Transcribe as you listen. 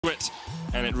it,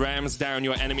 and it rams down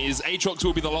your enemies. Aatrox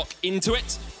will be the lock into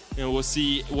it, and we'll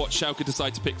see what Schalke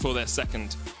decide to pick for their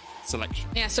second selection.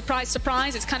 Yeah, surprise,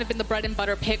 surprise. It's kind of been the bread and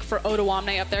butter pick for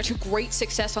Odoamne up there. To great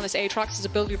success on this Aatrox. His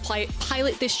ability to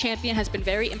pilot this champion has been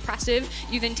very impressive.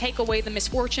 You then take away the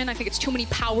misfortune. I think it's too many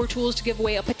power tools to give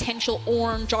away a potential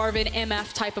Ornn, Jarvan,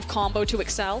 MF type of combo to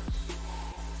excel.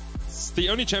 It's the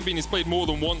only champion he's played more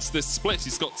than once this split.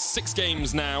 He's got 6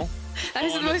 games now. That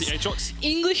is the most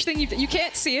English thing you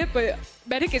can't see it, but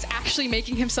Medic is actually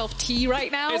making himself tea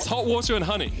right now. It's hot water and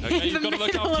honey. Okay? You've got to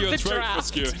look after your throat,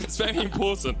 Froskurinn. It's very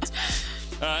important.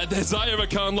 There's Xayah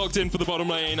Rakan locked in for the bottom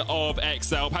lane of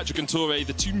XL. Patrik and Torre,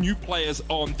 the 2 new players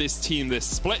on this team this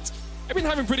split. They've been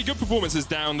having pretty good performances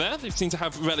down there. They seem to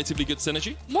have relatively good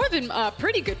synergy. More than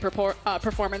pretty good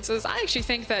performances. I actually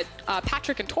think that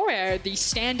Patrik and Torre are the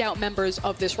standout members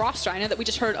of this roster. I know that we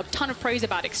just heard a ton of praise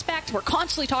about Expect. We're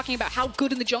constantly talking about how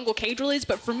good in the jungle Caedrel is,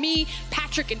 but for me,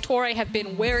 Patrik and Torre have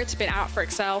been where it's been at for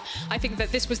Excel. I think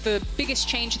that this was the biggest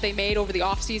change that they made over the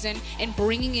offseason in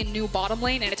bringing in new bottom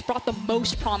lane, and it's brought the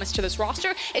most promise to this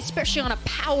roster, especially on a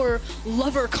power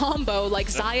lover combo like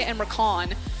Xayah and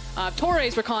Rakan.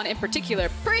 Torre's Rakan in particular,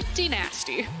 pretty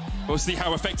nasty. We'll see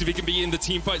how effective he can be in the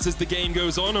team fights as the game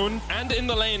goes on. And in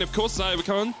the lane, of course, Xayah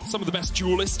Rakan, some of the best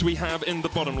duelists we have in the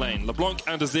bottom lane. LeBlanc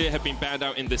and Azir have been banned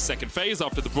out in this second phase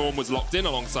after the Braum was locked in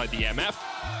alongside the MF.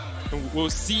 And we'll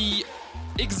see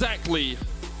exactly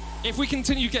if we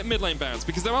continue to get mid lane bans,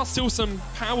 because there are still some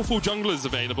powerful junglers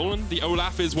available, and the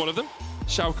Olaf is one of them.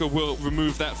 Schalke will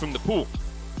remove that from the pool.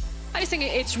 I just think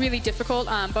it's really difficult.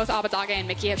 Both Abbedagge and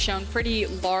Mickey have shown pretty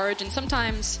large and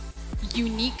sometimes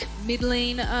unique mid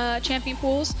lane champion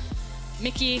pools.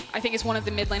 Mickey, I think, is one of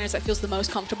the mid laners that feels the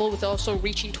most comfortable with also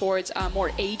reaching towards more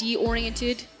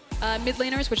AD-oriented mid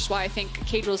laners, which is why I think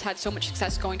Caedrel's had so much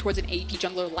success going towards an AP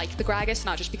jungler like the Gragas,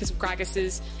 not just because of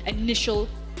Gragas's initial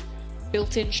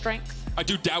built-in strength. I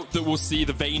do doubt that we'll see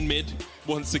the Vayne mid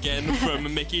once again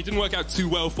from Mickey. It didn't work out too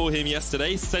well for him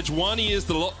yesterday. Sejuani is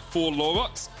the lock for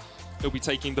Lurox. He'll be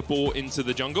taking the ball into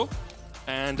the jungle.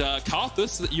 And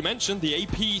Karthus, that you mentioned, the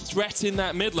AP threat in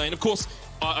that mid lane. Of course,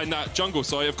 in that jungle,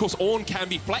 sorry. Of course, Ornn can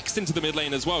be flexed into the mid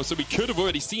lane as well. So we could have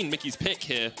already seen Mickey's pick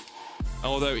here.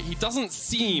 Although he doesn't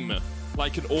seem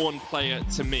like an Ornn player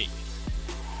to me.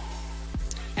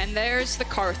 And there's the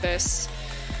Karthus.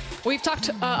 We've talked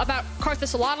about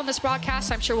Karthus a lot on this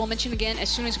broadcast. I'm sure we'll mention again as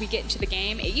soon as we get into the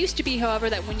game. It used to be, however,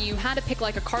 that when you had a pick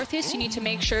like a Karthus, you need to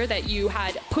make sure that you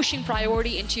had pushing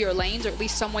priority into your lanes, or at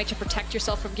least some way to protect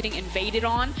yourself from getting invaded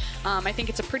on. I think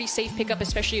it's a pretty safe pickup,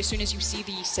 especially as soon as you see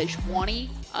the Sejuani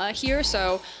here.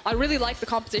 So I really like the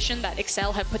composition that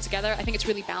Excel have put together. I think it's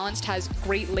really balanced, has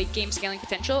great late game scaling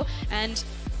potential, and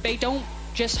they don't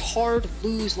just hard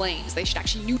lose lanes. They should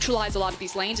actually neutralize a lot of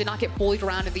these lanes and not get bullied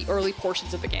around in the early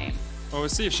portions of the game. Well, we'll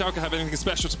see if Schalke have anything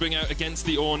special to bring out against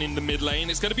the Ornn in the mid lane.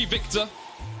 It's going to be Viktor.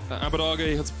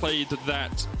 Abbedagge has played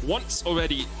that once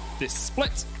already this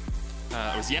split.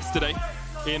 It was yesterday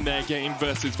in their game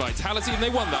versus Vitality, and they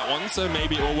won that one, so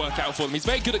maybe it will work out for them. He's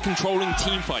very good at controlling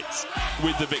team fights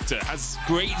with the Viktor. Has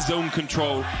great zone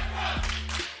control.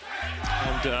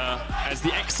 And as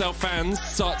the XL fans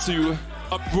start to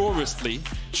uproariously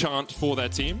chant for their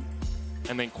team,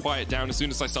 and then quiet down as soon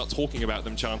as I start talking about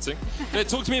them chanting.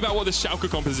 Talk to me about what the Schalke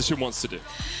composition wants to do.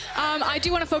 I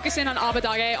do want to focus in on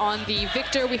Abbedagge, on the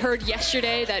Viktor. We heard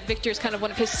yesterday that Viktor is kind of one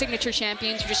of his signature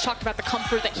champions. We just talked about the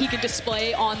comfort that he can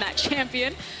display on that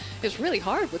champion. It's really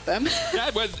hard with them.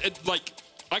 Yeah, well, like,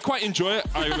 I quite enjoy it.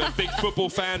 I'm a big football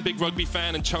fan, big rugby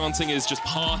fan, and chanting is just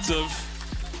part of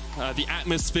the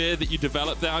atmosphere that you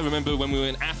develop there. I remember when we were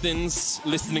in Athens,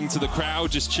 listening to the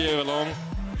crowd just cheer along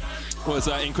was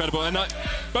incredible. And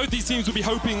both these teams will be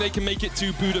hoping they can make it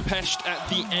to Budapest at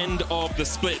the end of the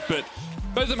split, but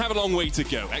both of them have a long way to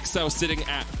go. XL sitting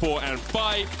at 4 and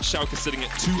 5, Schalke sitting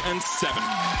at 2 and 7.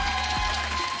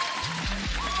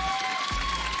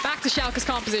 Back to Schalke's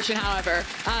composition, however.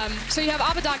 So you have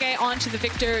Abbedagge onto the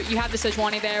Viktor, you have the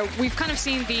Sejuani there. We've kind of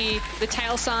seen the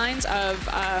tail signs of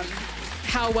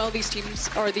how well these teams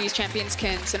or these champions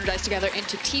can synergize together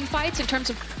into team fights. In terms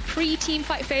of pre-team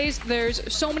fight phase,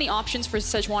 there's so many options for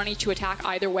Sejuani to attack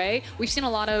either way. We've seen a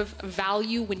lot of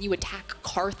value when you attack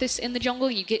Karthus in the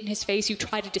jungle. You get in his face, you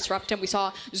try to disrupt him. We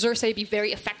saw Xerxes be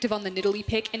very effective on the Nidalee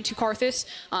pick into Karthus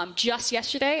just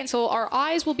yesterday, and so our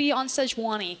eyes will be on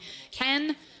Sejuani.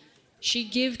 Can she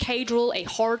give Caedrel a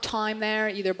hard time there,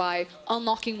 either by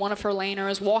unlocking one of her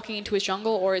laners, walking into his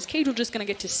jungle, or is Caedrel just going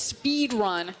to get to speed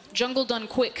run, jungle done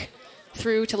quick,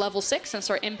 through to level 6 and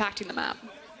start impacting the map?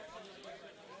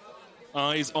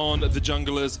 Eyes on the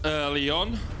junglers early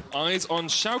on. Eyes on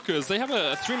Schalke. They have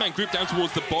a 3-man group down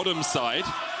towards the bottom side.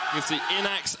 You can see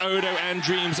Innaxe, Odo, and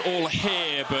Dreams all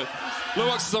here, but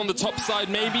Lurox is on the top side,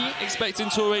 maybe expecting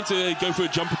Torre to go for a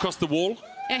jump across the wall.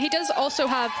 Yeah, he does also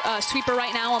have a sweeper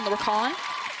right now on the Rakan.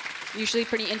 Usually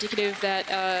pretty indicative that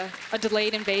a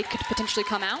delayed invade could potentially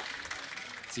come out.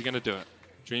 Is he going to do it?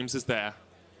 Dreams is there.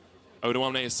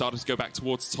 Odoamne has started to go back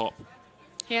towards top.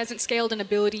 He hasn't scaled an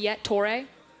ability yet, Torre.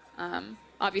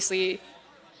 Obviously,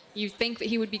 you'd think that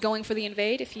he would be going for the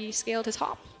invade if he scaled his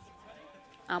hop.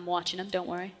 I'm watching him, don't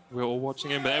worry. We're all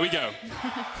watching him. There we go.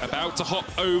 About to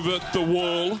hop over the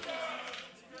wall.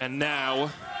 And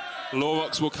now,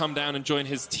 Lurox will come down and join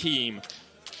his team.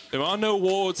 There are no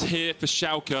wards here for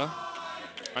Schalke.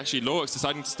 Actually, Lurox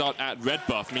deciding to start at red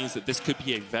buff means that this could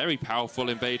be a very powerful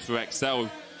invade for XL.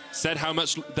 Said how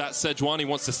much that Sejuani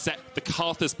wants to set the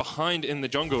Karthus behind in the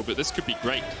jungle, but this could be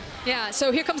great. Yeah,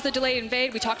 so here comes the delayed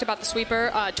invade. We talked about the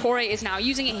sweeper. Torre is now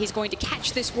using it. He's going to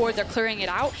catch this ward. They're clearing it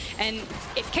out. And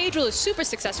if Caedrel is super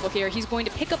successful here, he's going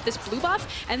to pick up this blue buff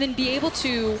and then be able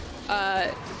to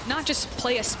not just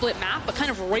play a split map, but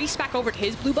kind of race back over to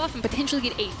his blue buff and potentially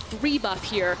get a 3 buff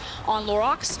here on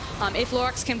Lurox. If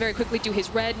Lurox can very quickly do his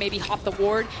red, maybe hop the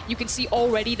ward, you can see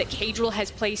already that Caedrel has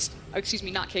placed, excuse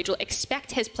me, not Caedrel,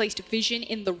 Expect has placed vision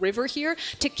in the river here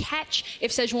to catch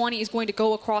if Sejuani is going to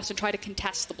go across and try to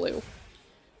contest the blue.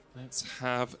 Let's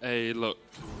have a look.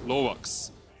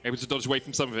 Lurox able to dodge away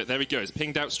from some of it. There he goes,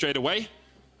 pinged out straight away.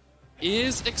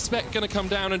 Is Expect going to come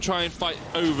down and try and fight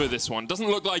over this one? Doesn't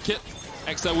look like it.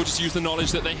 XL will just use the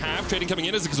knowledge that they have. Trading coming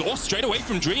in as exhaust straight away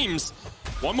from Dreams.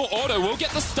 One more auto will get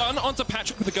the stun onto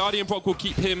Patrik, but the Guardian proc will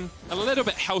keep him a little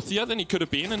bit healthier than he could have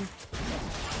been, and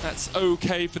that's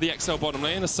okay for the XL bottom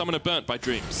lane. The summoner burnt by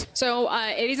Dreams. So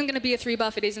it isn't going to be a 3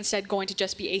 buff. It is instead going to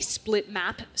just be a split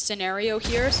map scenario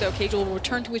here. So Caedrel will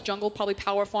return to his jungle, probably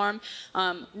power farm,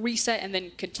 reset, and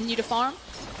then continue to farm.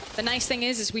 The nice thing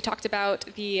is we talked about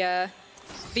the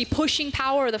pushing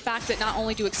power, or the fact that not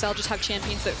only do XL just have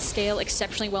champions that scale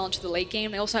exceptionally well into the late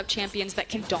game, they also have champions that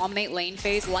can dominate lane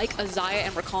phase, like a Xayah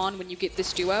and Rakan when you get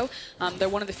this duo. They're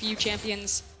one of the few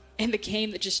champions in the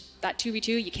game that just, that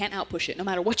 2v2, you can't outpush it. No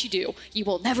matter what you do, you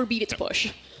will never beat its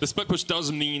push. The split push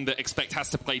does mean that Expect has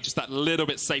to play just that little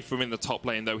bit safer in the top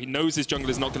lane, though. He knows his jungle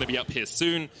is not going to be up here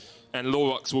soon, and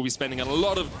Lurox will be spending a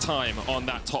lot of time on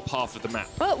that top half of the map.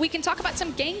 But we can talk about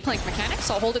some Gangplank mechanics.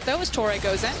 I'll hold it, though, as Torre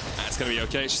goes in. That's going to be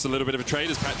okay. It's just a little bit of a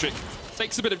trade as Patrik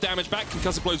takes a bit of damage back.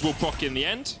 Concussive blows will proc in the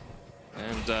end.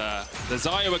 And the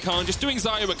Xayah Rakan, just doing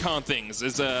Xayah Rakan things.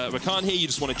 As Rakan here, you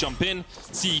just want to jump in,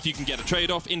 see if you can get a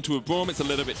trade-off into a Braum. It's a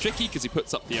little bit tricky because he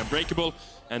puts up the Unbreakable,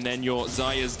 and then your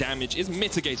Xayah's damage is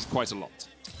mitigated quite a lot.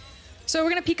 So we're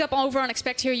going to peek up over on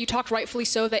Expect here. You talked rightfully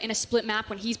so that in a split map,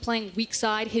 when he's playing weak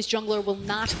side, his jungler will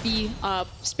not be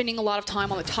spending a lot of time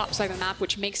on the top side of the map,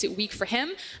 which makes it weak for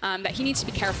him, that he needs to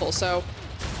be careful. So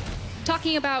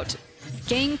talking about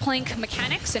Gangplank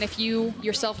mechanics, and if you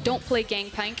yourself don't play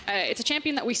Gangplank, it's a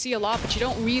champion that we see a lot, but you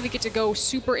don't really get to go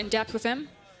super in-depth with him.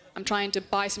 I'm trying to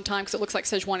buy some time because it looks like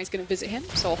Sejuani's going to visit him,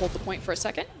 so I'll hold the point for a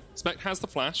second. Expect has the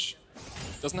flash.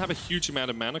 Doesn't have a huge amount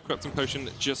of mana. Corrupting Potion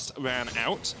just ran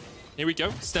out. Here we go.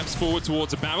 Steps forward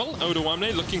towards a barrel.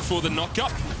 Odoamne looking for the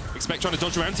knock-up. Expect trying to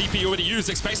dodge around. TP already used.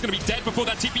 Expect's going to be dead before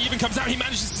that TP even comes out. He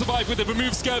manages to survive with the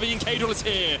removed Scurvy, and Caedrel is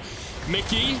here.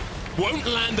 Mickey won't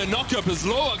land the knock-up as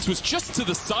Lurox was just to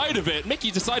the side of it. Mickey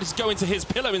decided to go into his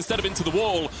pillar instead of into the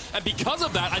wall. And because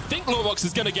of that, I think Lurox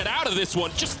is going to get out of this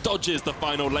one. Just dodges the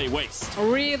final late waste.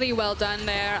 Really well done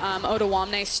there.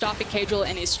 Odoamne stopping Caedrel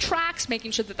in his tracks,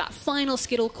 making sure that that final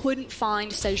Skittle couldn't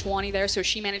find Sejuani there, so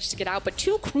she managed to get out. But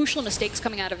 2 crucial mistakes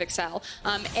coming out of XL.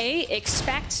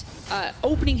 Expect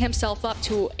opening himself up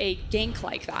to a gank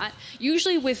like that.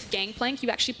 Usually with Gangplank, you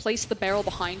actually place the barrel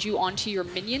behind you onto your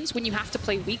minions when you have to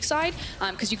play weak side,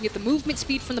 because you can get the movement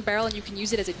speed from the barrel and you can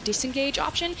use it as a disengage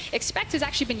option. Expect has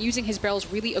actually been using his barrels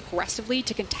really aggressively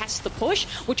to contest the push,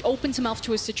 which opens him up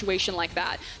to a situation like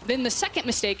that. Then the second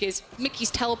mistake is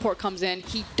Mickey's teleport comes in,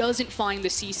 he doesn't find the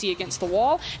CC against the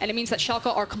wall, and it means that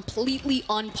Schalke are completely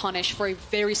unpunished for a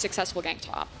very successful gank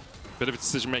top. Bit of a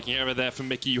decision-making error there for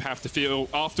Mickey. You have to feel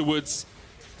afterwards.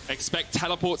 Expect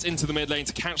teleports into the mid lane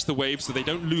to catch the wave so they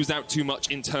don't lose out too much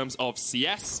in terms of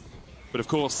CS. But of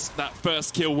course, that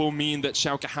first kill will mean that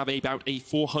Schalke have about a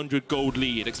 400 gold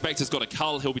lead. Expect has got a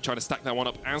cull. He'll be trying to stack that one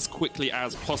up as quickly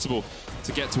as possible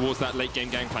to get towards that late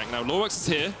game Gangplank. Now, Lurox is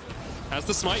here. Has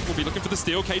the smite. We'll be looking for the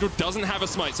steal. Caedrel doesn't have a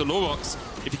smite, so Lurox,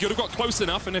 if he could have got close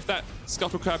enough, and if that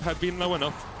Scuttle Crab had been low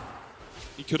enough,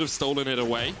 he could have stolen it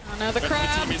away. Another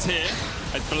crab. The team is here.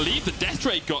 I believe the Death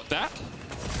Ray got that.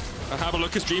 I'll have a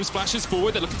look as Dreams flashes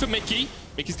forward. They're looking for Mickey.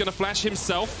 Mickey's going to flash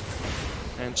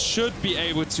himself and should be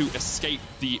able to escape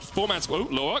the 4-man squad. Oh,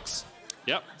 Lurox.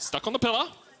 Yep, stuck on the pillar.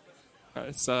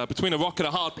 It's between a rock and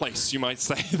a hard place, you might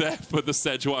say, there for the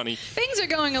Sejuani. Things are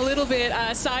going a little bit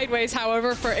sideways,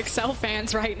 however, for Excel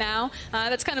fans right now.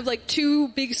 That's kind of like two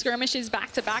big skirmishes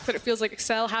back-to-back that it feels like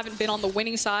Excel haven't been on the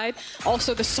winning side.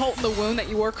 Also, the salt in the wound that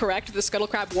you were correct. The Scuttle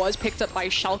Crab was picked up by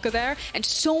Schalke there. And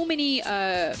so many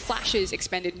flashes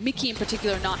expended. Mickey, in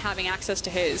particular, not having access to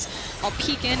his. I'll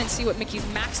peek in and see what Mickey's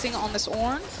maxing on this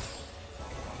Ornn.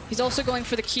 He's also going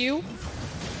for the Q.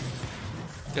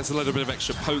 Gets a little bit of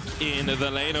extra poke in the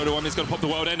lane. Odoamne's going to pop the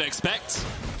world end. Expect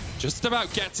just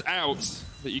about gets out.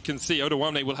 But you can see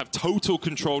Odoamne will have total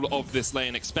control of this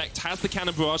lane. Expect has the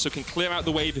cannon barrage, so can clear out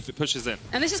the wave if it pushes in.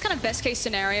 And this is kind of best case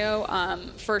scenario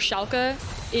for Schalke,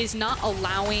 is not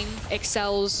allowing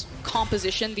Excel's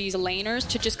composition, these laners,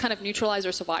 to just kind of neutralize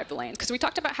or survive the lane. Because we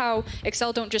talked about how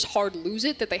Excel don't just hard lose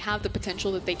it, that they have the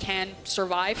potential that they can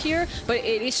survive here, but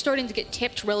it is starting to get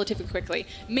tipped relatively quickly.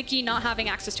 Mickey not having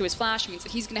access to his flash means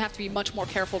that he's going to have to be much more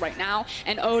careful right now,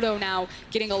 and Odo now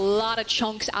getting a lot of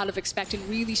chunks out of Expect and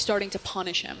really starting to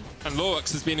punish him. And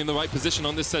Lurox has been in the right position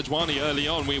on this Sejuani early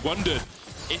on. We wondered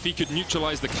if he could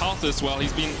neutralize the Karthus. Well,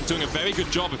 he's been doing a very good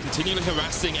job of continually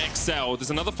harassing Excel. There's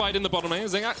another fight in the bottom lane.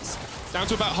 Xayah down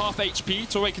to about half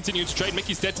HP. Torre continuing to trade.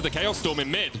 Mickey's dead to the Chaos Storm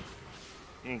in mid.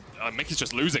 Mickey's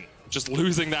just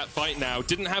losing that fight now.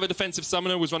 Didn't have a defensive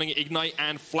summoner, was running Ignite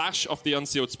and Flash off the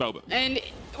unsealed spellbook. And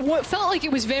what felt like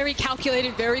it was very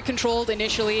calculated, very controlled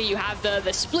initially. You have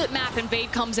the split map, and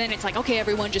Vade comes in. It's like, okay,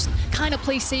 everyone just kind of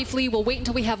play safely. We'll wait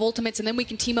until we have ultimates, and then we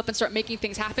can team up and start making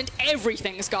things happen.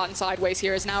 Everything's gotten sideways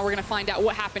here, as now we're going to find out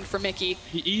what happened for Mickey.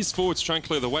 He eased forward to try and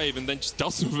clear the wave, and then just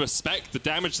doesn't respect the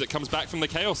damage that comes back from the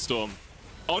Chaos Storm.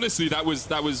 Honestly, that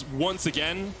was once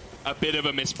again a bit of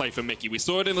a misplay for Mickey. We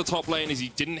saw it in the top lane as he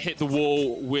didn't hit the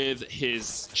wall with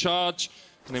his charge,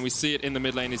 and then we see it in the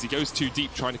mid lane as he goes too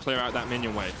deep trying to clear out that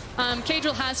minion wave.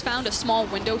 Caedrel has found a small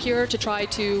window here to try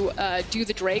to do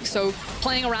the Drake, so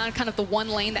playing around kind of the one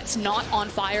lane that's not on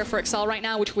fire for Excel right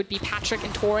now, which would be Patrik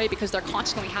and Torre, because they're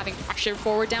constantly having pressure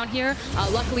forward down here.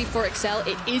 Luckily for Excel,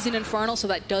 it is an Infernal, so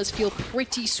that does feel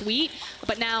pretty sweet.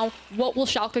 But now, what will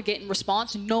Schalke get in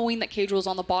response, knowing that Caedrel's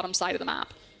on the bottom side of the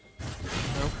map?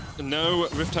 No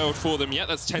Rift Herald for them yet.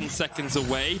 That's 10 seconds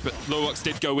away, but Lurox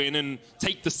did go in and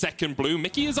take the second bloom.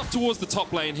 Mickey is up towards the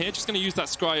top lane here, just going to use that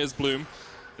Scryer's bloom.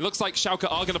 It looks like Schalke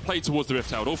are going to play towards the Rift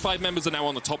Herald. All 5 members are now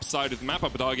on the top side of the map.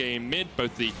 Abbedagge in mid,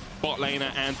 both the bot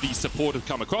laner and the support have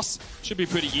come across. Should be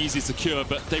pretty easy, secure,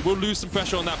 but they will lose some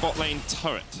pressure on that bot lane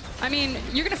turret. I mean,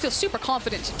 you're going to feel super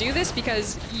confident to do this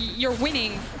because you're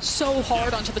winning so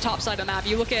hard onto the top side of the map.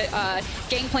 You look at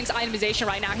Gangplank's itemization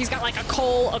right now. He's got like a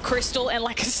coal, a crystal, and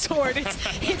like a sword.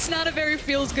 It's not a very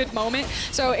feels-good moment.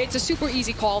 So it's a super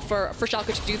easy call for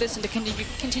Schalke to do this and to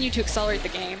continue to accelerate the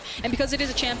game. And because it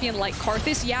is a champion like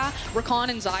Karthus, yeah, Rakan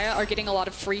and Xayah are getting a lot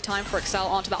of free time for Excel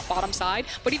onto that bottom side.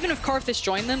 But even if Karthus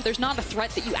joined them, there's not a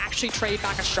threat that you actually trade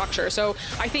back a structure. So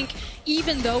I think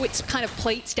even though it's kind of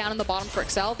plates down in the bottom for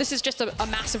Excel, this is just a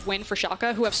massive win for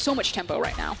Schalke, who have so much tempo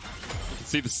right now.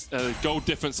 See the gold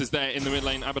differences there in the mid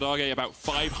lane. Abbedagge about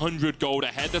 500 gold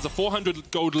ahead. There's a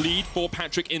 400 gold lead for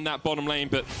Patrik in that bottom lane,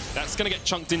 but that's going to get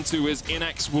chunked into as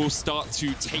Innaxe will start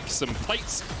to take some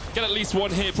plates. Get at least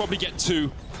one here, probably get 2.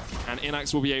 And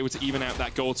Innaxe will be able to even out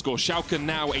that gold score. Schalke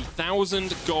now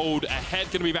 1,000 gold ahead.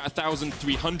 Going to be about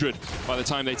 1,300 by the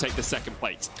time they take the second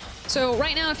plate. So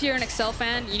right now, if you're an Excel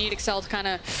fan, you need Excel to kind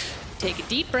of take a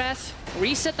deep breath,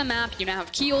 reset the map. You now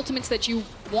have key ultimates that you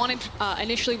wanted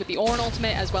initially with the Ornn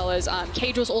ultimate, as well as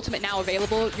Caedrel's ultimate now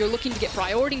available. You're looking to get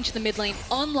priority into the mid lane,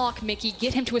 unlock Mickey,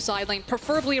 get him to a side lane,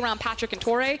 preferably around Patrik and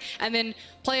Torre, and then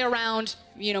play around,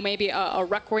 you know, maybe a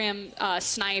Requiem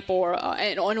snipe or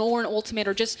an Ornn ultimate,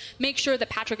 or just make sure that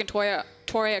Patrik and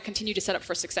Torre continue to set up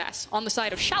for success. On the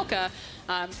side of Schalke,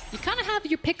 you kind of have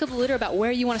your pick of the litter about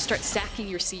where you want to start stacking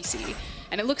your CC.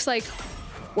 And it looks like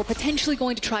we're potentially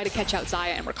going to try to catch out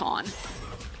Xayah and Rakan.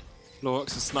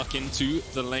 Lurox has snuck into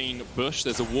the lane bush.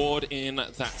 There's a ward in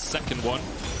that second one.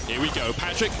 Here we go.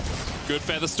 Patrik, good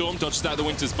Feather Storm, dodges out the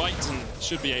Winter's Bite and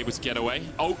should be able to get away.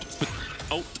 Ult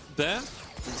there,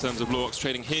 in terms of Lurox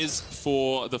trading his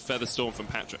for the Feather Storm from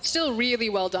Patrik. Still really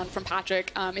well done from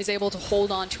Patrik. Is able to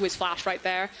hold on to his flash right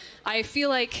there. I feel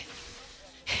like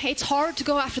it's hard to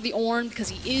go after the Ornn because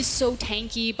he is so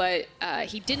tanky, but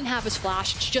he didn't have his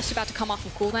flash. It's just about to come off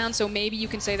of cooldown, so maybe you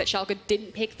can say that Schalke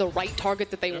didn't pick the right target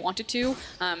that they wanted to.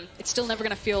 It's still never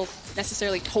going to feel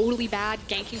necessarily totally bad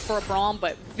ganking for a Braum,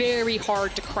 but very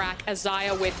hard to crack a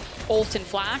Xayah with ult and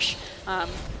flash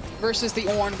versus the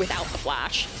Ornn without the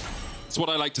flash. It's what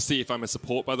I like to see if I'm a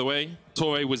support, by the way.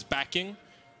 Torre was backing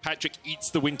Patrik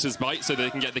eats the Winter's Bite so they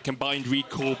can get the combined read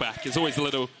callback. It's always the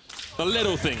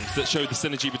little things that show the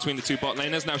synergy between the two bot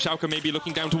laners. Now Schalke may be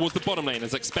looking down towards the bottom lane,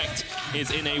 as Expect is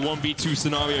in a 1v2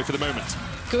 scenario for the moment.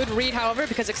 Good read, however,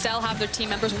 because Excel have their team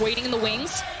members waiting in the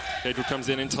wings. Caedrel comes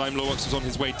in time. Lurox was on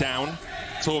his way down.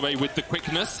 Torre with the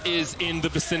quickness is in the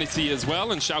vicinity as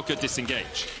well, and Schalke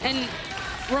disengage. And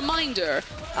reminder,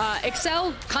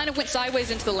 Excel kind of went sideways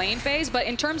into the lane phase, but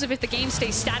in terms of if the game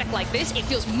stays static like this, it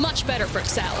feels much better for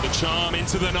Excel. The charm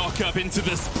into the knock-up, into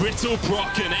the brittle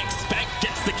proc, and Expect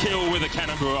gets the kill with a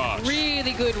cannon barrage.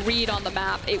 Really good read on the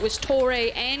map. It was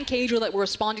Torre and Caedrel that were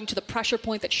responding to the pressure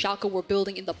point that Schalke were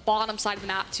building in the bottom side of the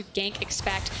map to gank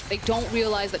Expect. They don't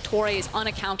realize that Torre is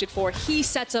unaccounted for. He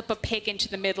sets up a pick into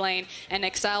the mid lane, and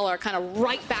Excel are kind of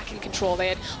right back in control. They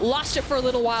had lost it for a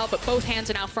little while, but both hands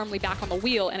are now firmly back on the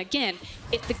wheel. And again,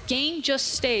 if the game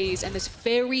just stays in this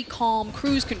very calm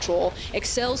cruise control,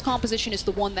 Excel's composition is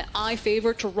the one that I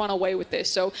favor to run away with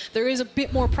this. So there is a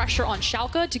bit more pressure on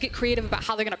Schalke to get creative about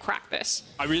how they're going to crack this.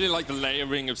 I really like the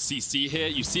layering of CC here.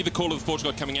 You see the Call of the Forge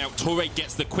God coming out. Torre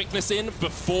gets the quickness in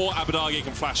before Abbedagge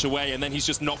can flash away, and then he's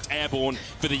just knocked airborne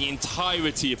for the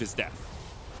entirety of his death.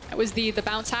 That was the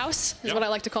bounce house, is what I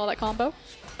like to call that combo.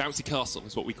 Bouncy castle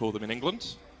is what we call them in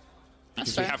England.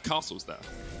 Because we have castles there.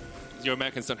 You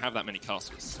Americans don't have that many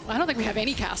castles. Well, I don't think we have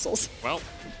any castles. Well,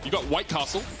 you got White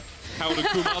Castle. Harold and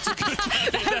Kumar could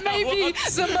that may be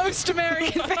the most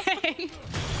American thing.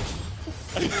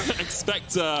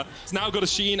 Expect it's now got a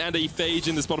Sheen and a Phage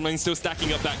in this bottom lane, still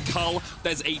stacking up that Cull.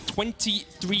 There's a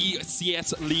 23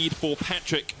 CS lead for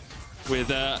Patrik,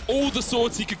 with all the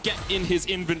swords he could get in his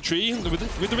inventory.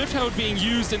 With the Rift Herald being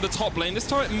used in the top lane, this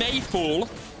turret may fall.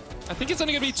 I think it's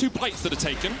only going to be 2 plates that are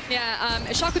taken. Yeah,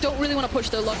 Schalke don't really want to push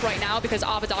their luck right now because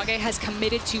Abbedagge has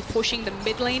committed to pushing the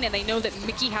mid lane, and they know that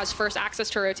Mickey has first access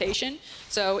to rotation.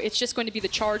 So it's just going to be the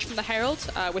charge from the Herald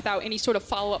without any sort of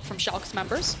follow-up from Schalke's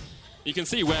members. You can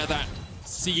see where that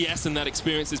CS and that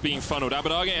experience is being funneled.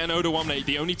 Abbedagge and Odoamne,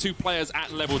 the only 2 players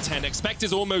at level 10. Expect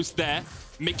is almost there.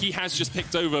 Mickey has just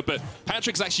picked over, but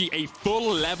Patrik's actually a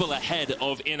full level ahead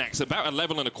of Innaxe, about a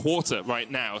level and a quarter right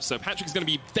now. So Patrik's going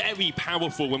to be very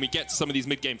powerful when we get to some of these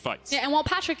mid-game fights. Yeah, and while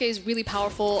Patrik is really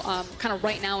powerful kind of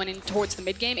right now and in towards the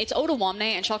mid-game, it's Odoamne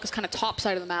and Schalke's kind of top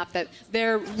side of the map that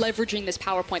they're leveraging this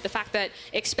power point. The fact that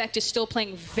Expect is still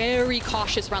playing very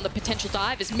cautious around the potential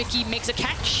dive as Mickey makes a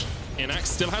catch. Innaxe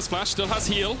still has flash, still has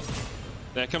heal.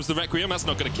 There comes the Requiem, that's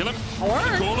not going to kill him.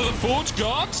 Ornn. Call of the Forge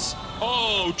Gods.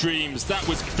 Oh, dreams. That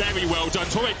was very well done.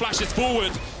 Torre flashes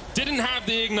forward. Didn't have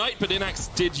the Ignite, but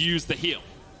Innaxe did use the heal.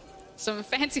 Some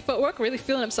fancy footwork, really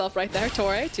feeling himself right there,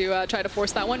 Torre, to try to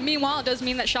force that one. Meanwhile, it does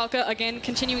mean that Schalke, again,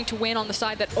 continuing to win on the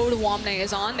side that Odoamne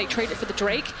is on. They trade it for the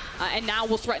Drake, and now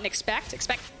will threaten Expect.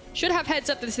 Expect should have heads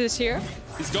up that this is here.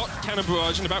 He's got Cannon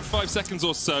Barrage in about 5 seconds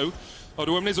or so.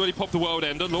 Odoamne's already popped the World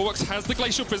Ender. Lurox has the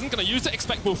Glacial Prison, going to use it.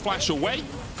 Expect will flash away.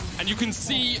 And you can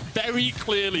see very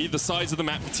clearly the sides of the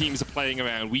map the teams are playing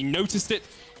around. We noticed it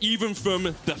even from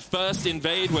the first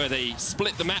invade where they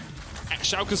split the map.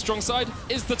 Schalke's strong side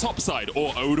is the top side,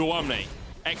 or Odoamne.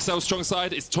 Excel's strong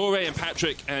side is Torre and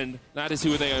Patrik, and that is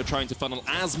who they are trying to funnel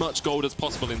as much gold as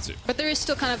possible into. But there is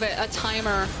still kind of a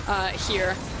timer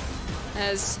here,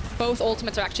 as both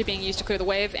ultimates are actually being used to clear the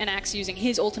wave. Innaxe using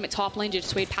his ultimate top lane to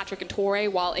dissuade Patrik and Torre,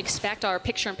 while Expect are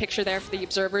picture-in-picture there for the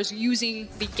observers, using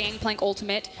the Gangplank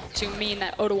ultimate to mean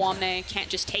that Odoamne can't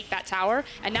just take that tower.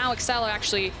 And now Excel are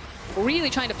actually really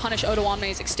trying to punish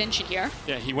Odoamne's extension here.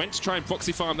 Yeah, he went to try and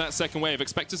proxy farm that second wave.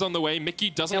 Expect is on the way. Mickey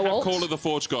doesn't have Call of the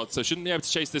Forge God, so shouldn't be able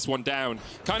to chase this one down.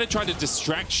 Kind of trying to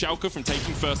distract Schalke from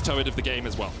taking first turret of the game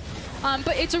as well.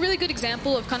 But it's a really good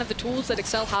example of kind of the tools that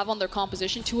Excel have on their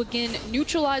composition to, again,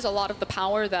 neutralize a lot of the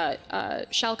power that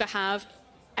Schalke have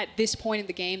at this point in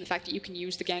the game. The fact that you can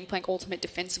use the Gangplank ultimate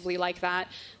defensively like that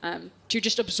to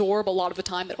just absorb a lot of the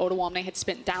time that Odoamne had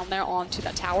spent down there onto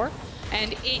that tower.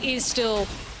 And it is still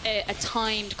a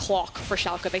timed clock for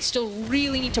Schalke. They still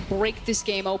really need to break this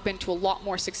game open to a lot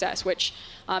more success, which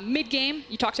mid-game,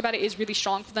 you talked about it, is really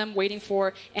strong for them, waiting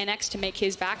for Innaxe to make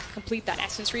his back, complete that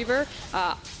Essence Reaver.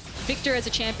 Viktor as a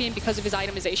champion, because of his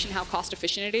itemization, how cost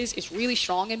efficient it is really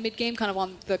strong in mid-game, kind of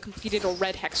on the completed or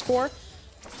red hex core.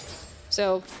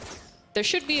 So there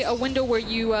should be a window where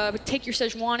you take your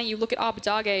Sejuani, you look at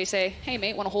Abbedagge, you say, hey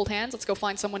mate, want to hold hands? Let's go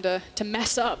find someone to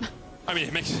mess up. I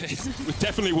mean, it would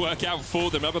definitely work out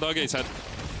for them. Abbedagge's had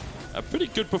a pretty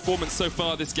good performance so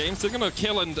far this game, so they're going to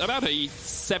kill and about a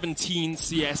 17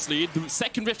 CS lead. The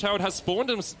second Rift Herald has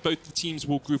spawned, and both the teams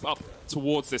will group up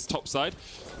towards this top side.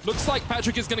 Looks like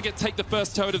Patrik is going to take the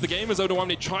first turret of the game as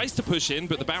Odoamne tries to push in,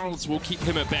 but the barrels will keep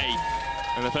him at bay.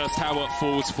 And the first tower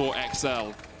falls for XL.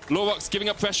 Lurox giving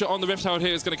up pressure on the Rift Herald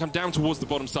here is going to come down towards the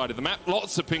bottom side of the map.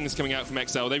 Lots of pings coming out from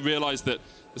XL. They realize that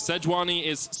the Sejuani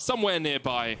is somewhere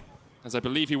nearby, as I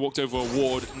believe he walked over a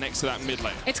ward next to that mid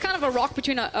lane. It's kind of a rock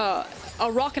between a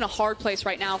rock and a hard place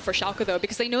right now for Schalke, though,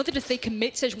 because they know that if they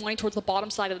commit Sejuani towards the bottom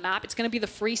side of the map, it's going to be the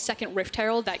free second Rift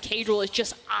Herald that Caedrel is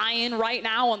just eyeing right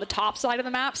now on the top side of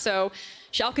the map. So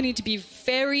Schalke need to be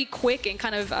very quick and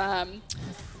kind of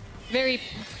very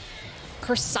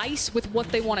precise with what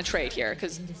they want to trade here,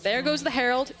 because there goes the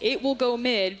Herald. It will go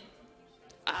mid.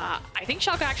 I think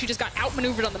Schalke actually just got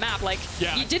outmaneuvered on the map. Like,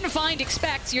 you didn't find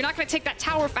Expect. You're not going to take that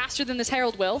tower faster than this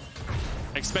Herald will.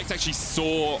 Expect actually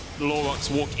saw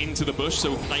Lurox walk into the bush,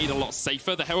 so played a lot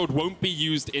safer. The Herald won't be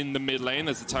used in the mid lane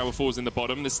as the tower falls in the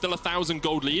bottom. There's still a 1,000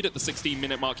 gold lead at the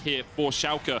 16-minute mark here for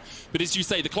Schalke. But as you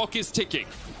say, the clock is ticking.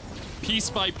 Piece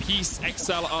by piece,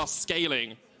 XL are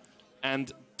scaling.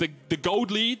 And the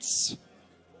gold leads,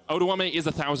 Odoamne is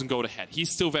 1,000 gold ahead. He's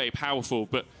still very powerful,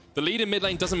 but the lead in mid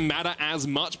lane doesn't matter as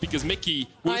much because Mickey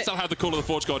will still have the Call of the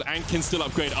Forge God and can still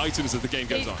upgrade items as the game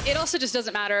goes on. It also just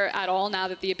doesn't matter at all now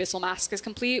that the Abyssal Mask is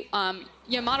complete.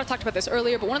 Yamato talked about this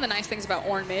earlier, but one of the nice things about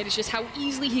Ornn mid is just how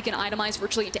easily he can itemize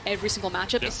virtually into every single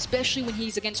matchup, especially when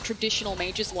he's against traditional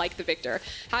mages like the Viktor.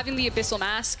 Having the Abyssal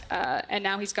Mask, and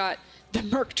now he's got the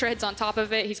Merc Treads on top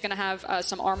of it, he's going to have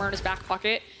some armor in his back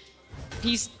pocket.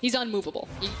 He's unmovable.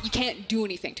 You can't do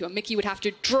anything to him. Mickey would have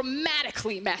to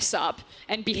dramatically mess up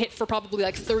and be hit for probably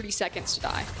like 30 seconds to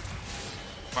die.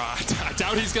 I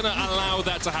doubt he's going to allow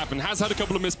that to happen. Has had a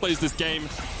couple of misplays this game,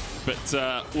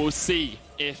 but we'll see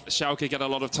if Schalke get a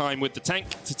lot of time with the tank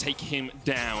to take him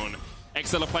down.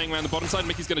 XL are playing around the bottom side.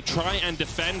 Mickey's going to try and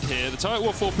defend here. The turret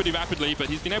will fall pretty rapidly, but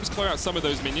he's been able to clear out some of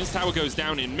those minions. Tower goes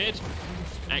down in mid.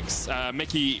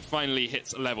 Mickey finally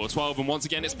hits level 12, and once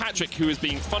again it's Patrik who is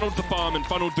being funneled the farm and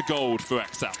funneled the gold for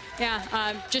XL.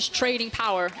 Yeah, just trading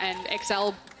power, and XL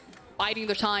biding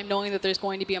their time, knowing that there's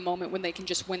going to be a moment when they can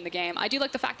just win the game. I do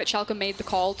like the fact that Schalke made the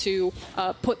call to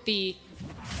put the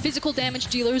physical damage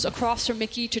dealers across from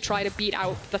Mickey to try to beat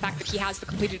out the fact that he has the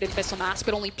completed Abyssal Mask,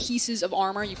 but only pieces of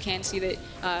armor. You can see that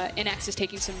Innaxe is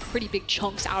taking some pretty big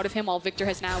chunks out of him, while Viktor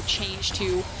has now changed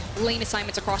to lane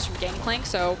assignments across from Gangplank.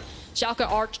 So Schalke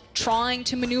are trying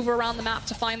to maneuver around the map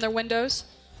to find their windows.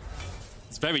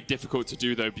 It's very difficult to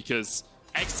do, though, because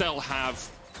XL have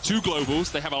 2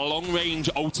 globals. They have a long-range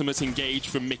ultimate engage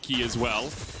from Mickey as well.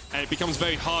 And it becomes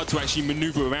very hard to actually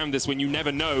maneuver around this when you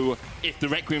never know if the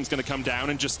Requiem's going to come down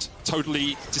and just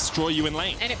totally destroy you in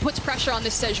lane. And it puts pressure on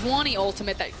this Sejuani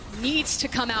ultimate that needs to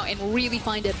come out and really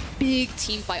find a big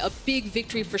team fight, a big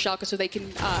victory for Schalke so they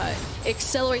can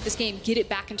accelerate this game, get it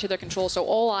back into their control. So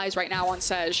all eyes right now on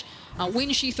Sej.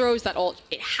 When she throws that ult,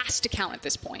 it has to count at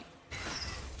this point.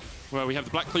 Well, we have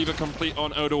the Black Cleaver complete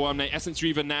on Odoamne, Essence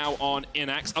Reaver now on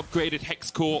Innaxe, upgraded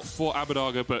Hex Core for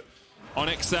Abbedagge, but on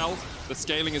XL, the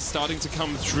scaling is starting to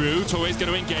come through. Torre's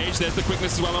going to engage. There's the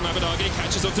quickness as well on Abbedagge.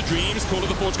 Catches up to Dreams. Call of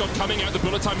the Forge God coming out. The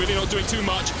bullet time really not doing too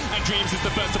much. And Dreams is the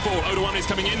first to fall. Odoamne is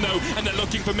coming in, though, and they're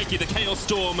looking for Mickey. The Chaos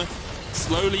Storm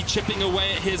slowly chipping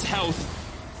away at his health.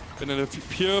 And in a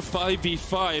pure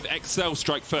 5v5, XL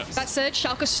strike first. That said,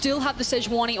 Schalke still have the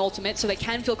Sejuani ultimate, so they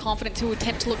can feel confident to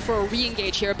attempt to look for a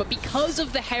re-engage here. But because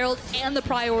of the Herald and the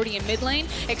priority in mid lane,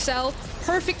 XL,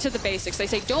 perfect to the basics. They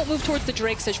say, don't move towards the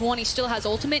Drake. Sejuani still has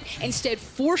ultimate. Instead,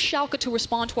 force Schalke to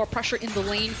respond to our pressure in the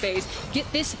lane phase.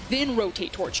 Get this, then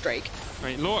rotate towards Drake.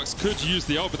 Right, Lurox could use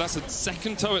the ult, but that's a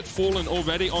second turret fallen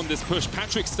already on this push.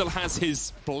 Patrik still has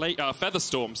his Feather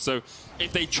Storm, so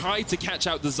if they try to catch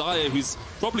out the Xayah, who's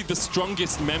probably the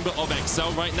strongest member of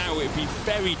XL right now, it would be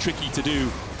very tricky to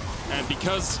do. And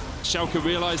because Schalke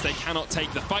realize they cannot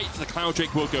take the fight, the Cloud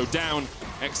Drake will go down.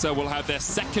 XL will have their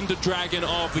second dragon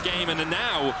of the game, and are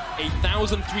now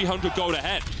 1,300 gold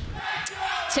ahead.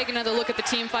 Take another look at the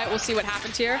team fight. We'll see what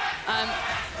happens here.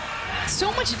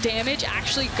 So much damage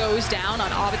actually goes down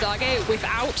on Abbedagge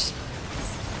without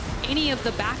any of the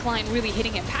backline really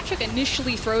hitting him. Patrik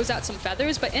initially throws out some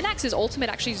feathers, but Innaxe's ultimate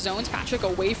actually zones Patrik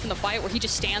away from the fight, where he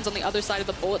just stands on the other side of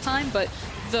the bullet time. But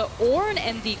the Ornn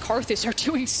and the Karthus are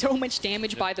doing so much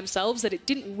damage by themselves that it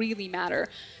didn't really matter.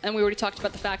 And we already talked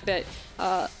about the fact that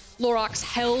Lurox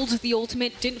held the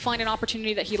ultimate, didn't find an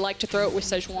opportunity that he liked to throw it with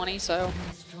Sejuani, so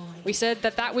we said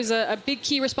that that was a big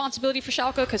key responsibility for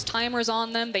Schalke because timer's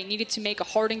on them. They needed to make a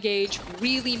hard engage,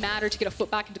 really matter to get a foot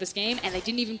back into this game, and they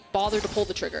didn't even bother to pull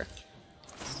the trigger.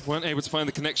 Weren't able to find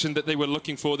the connection that they were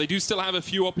looking for. They do still have a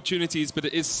few opportunities, but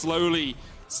it is slowly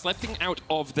slipping out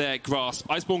of their grasp.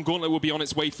 Iceborne Gauntlet will be on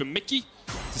its way from Mickey.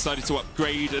 Decided to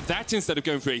upgrade that instead of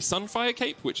going for a Sunfire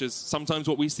Cape, which is sometimes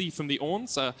what we see from the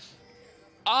Ornns.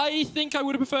 I think I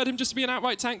would have preferred him just to be an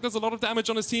outright tank. There's a lot of damage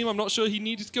on his team. I'm not sure he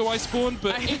needed to go Iceborne,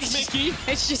 but it's Mickey.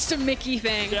 It's just a Mickey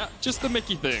thing. Yeah, just the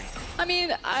Mickey thing. I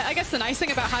mean, I guess the nice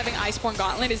thing about having Iceborne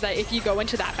Gauntlet is that if you go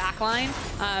into that backline,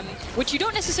 which you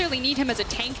don't necessarily need him as a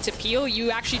tank to peel,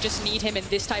 you actually just need him in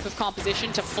this type of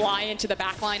composition to fly into the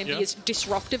backline and be as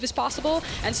disruptive as possible.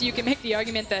 And so you can make the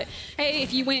argument that, hey,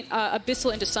 if you went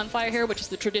Abyssal into Sunfire here, which is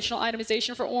the traditional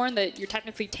itemization for Ornn, that you're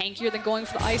technically tankier than going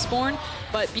for the Iceborne.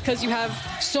 But because you have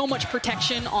so much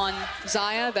protection on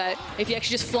Xayah that if you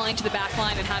actually just fly into the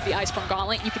backline and have the Iceborne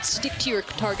Gauntlet, you could stick to your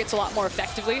targets a lot more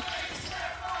effectively,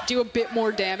 do a bit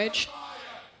more damage.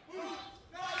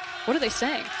 What are they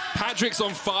saying? Patrik's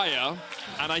on fire,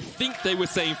 and I think they were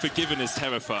saying Forgiven is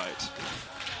terrified,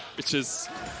 which is...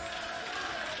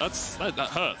 That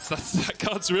hurts. That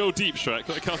card's real deep, Shrek.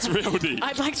 That card's real deep.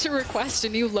 I'd like to request a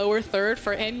new lower third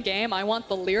for endgame. I want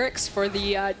the lyrics for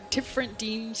the different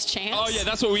teams' chants. Oh, yeah,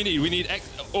 that's what we need. We need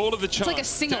all of the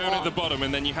chants like down at the bottom,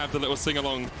 and then you have the little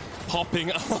sing-along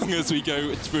hopping along as we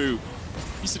go through.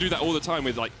 I used to do that all the time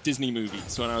with, like, Disney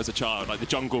movies when I was a child, like The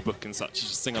Jungle Book and such. You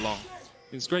just sing along.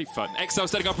 It was great fun. XL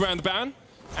setting up around the Baron,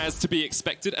 as to be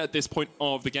expected at this point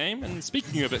of the game. And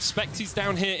speaking of expect, he's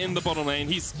down here in the bottom lane.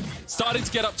 He's starting to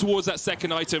get up towards that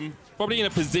second item, probably in a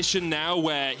position now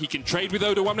where he can trade with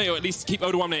Odoamne, or at least keep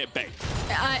Odoamne at bay.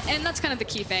 And that's kind of the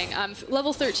key thing.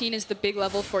 Level 13 is the big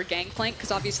level for Gangplank,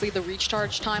 because obviously the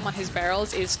recharge time on his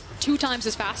barrels is 2 times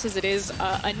as fast as it is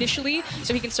initially,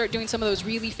 so he can start doing some of those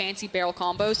really fancy barrel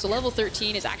combos. So level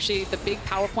 13 is actually the big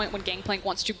power point when Gangplank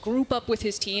wants to group up with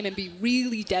his team and be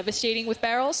really devastating with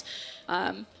barrels.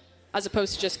 As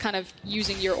opposed to just kind of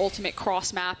using your ultimate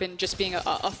cross map and just being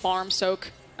a farm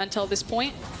soak until this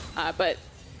point. But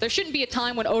there shouldn't be a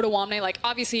time when Odoamne, like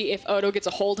obviously if Odo gets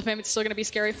a hold of him, it's still going to be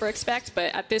scary for Expect,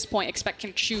 but at this point Expect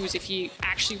can choose if he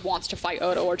actually wants to fight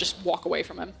Odo or just walk away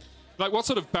from him. Like, what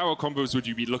sort of barrel combos would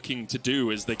you be looking to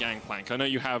do as the Gangplank? I know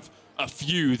you have a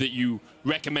few that you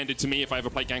recommended to me if I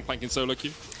ever play Gangplank in solo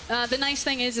queue. The nice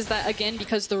thing is that, again,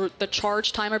 because the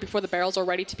charge timer before the barrels are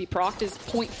ready to be procced is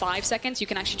 0.5 seconds, you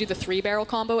can actually do the 3-barrel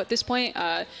combo at this point,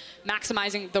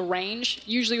 maximizing the range.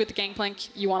 Usually with the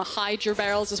Gangplank, you want to hide your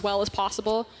barrels as well as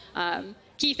possible.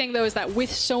 Key thing, though, is that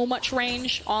with so much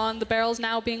range on the barrels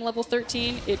now being level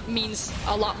 13, it means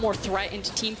a lot more threat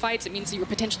into team fights. It means that your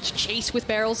potential to chase with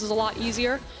barrels is a lot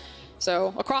easier.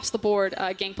 So across the board,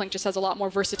 Gangplank just has a lot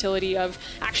more versatility of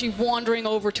actually wandering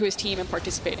over to his team and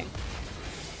participating.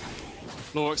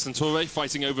 Lurox and Torre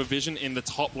fighting over Vision in the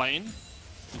top lane.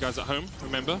 You guys at home,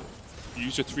 remember? You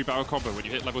use your 3-barrel combo when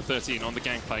you hit level 13 on the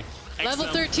Gangplank. Level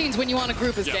 13 is when you want to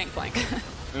group as Gangplank.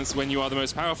 That's when you are the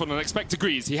most powerful, and Expect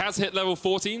agrees. He has hit level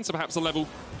 14, so perhaps a level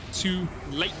too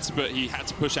late, but he had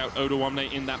to push out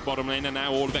Odoamne in that bottom lane, and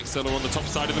now all of XL are on the top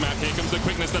side of the map. Here comes the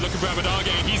quickness. They're looking for Abbedagge,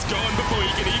 and he's gone before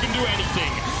he can even do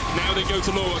anything. Now they go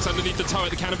to Lurox underneath the turret.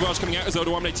 The cannon barrage coming out as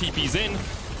Odoamne TP's in,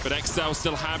 but XL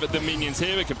still have the minions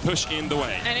here. It can push in the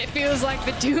way. And it feels like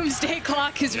the doomsday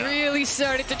clock has really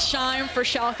started to chime for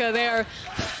Schalke. They're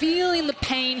feeling the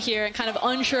pain here and kind of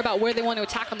unsure about where they want to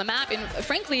attack on the map. And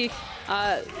frankly,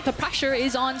 the pressure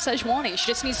is on Sejuani. She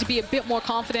just needs to be a bit more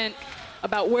confident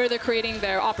about where they're creating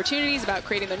their opportunities, about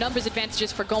creating their numbers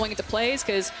advantages for going into plays,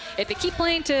 because if they keep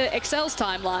playing to XL's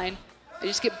timeline, they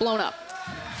just get blown up.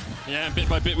 Yeah, and bit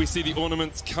by bit we see the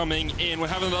ornaments coming in. We're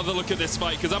having another look at this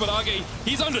fight, because Abbedagge,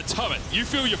 he's under turret. You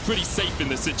feel you're pretty safe in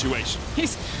this situation.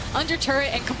 He's under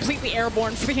turret and completely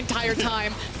airborne for the entire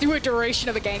time through a duration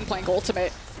of a Gangplank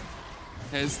ultimate.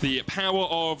 There's the power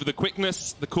of the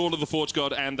quickness, the call of the Forge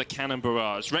God, and the cannon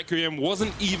barrage. Requiem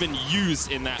wasn't even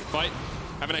used in that fight.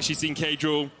 Haven't actually seen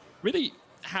Caedrel really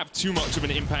have too much of an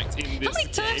impact in this game. How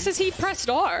many times has he pressed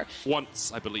R?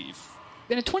 Once, I believe.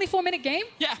 In a 24-minute game?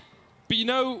 Yeah. But you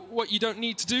know what you don't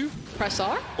need to do? Press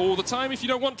R? All the time if you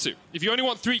don't want to. If you only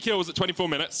want 3 kills at 24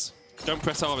 minutes, don't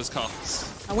press R as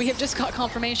Karthus. And we have just got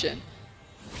confirmation.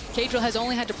 Caedrel has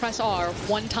only had to press R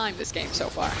 1 time this game so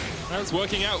far. That's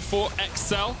working out for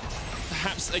XL.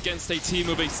 Perhaps against a team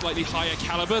of a slightly higher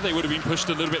caliber, they would have been pushed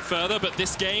a little bit further, but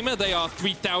this game, they are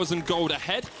 3,000 gold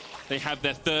ahead. They have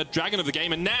their 3rd dragon of the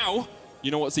game, and now,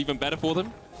 you know what's even better for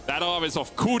them? That R is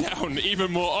off cooldown even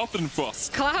more often,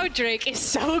 Frost. Cloud Drake is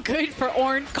so good for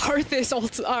Ornn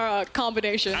Karthus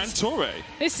combinations. And Torre.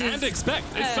 And Expect.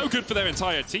 It's so good for their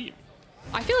entire team.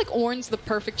 I feel like Ornn's the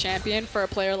perfect champion for a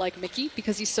player like Mickey,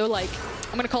 because he's so, like,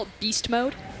 I'm going to call it beast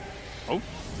mode. Oh.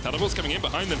 Teleport's coming in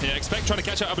behind them here. Expect trying to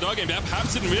catch out Abbedagge, but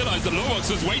perhaps didn't realize that Lurox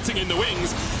was waiting in the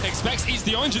wings. Expect eats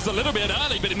the oranges a little bit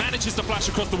early, but it manages to flash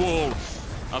across the wall.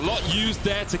 A lot used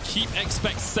there to keep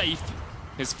Expect safe.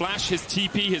 His flash, his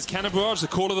TP, his cannon barrage, the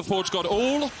Call of the Forge God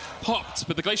all popped,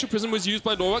 but the Glacial Prison was used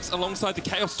by Lurox alongside the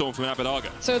Chaos Storm from Abbedagge.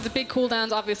 So the big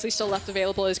cooldowns obviously still left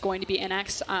available is going to be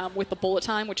Innaxe with the bullet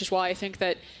time, which is why I think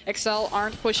that Excel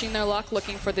aren't pushing their luck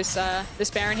looking for this this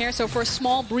Baron here. So for a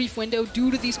small, brief window, due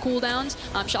to these cooldowns,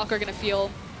 Schalke are going to feel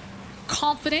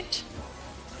confident.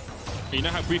 You know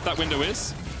how brief that window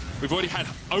is? We've already had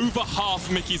over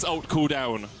half Mickey's ult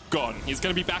cooldown gone. He's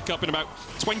going to be back up in about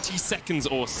 20 seconds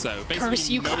or so.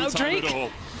 Basically no time at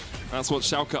all. That's what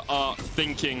Schalke are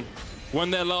thinking. Won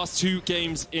their last 2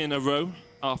 games in a row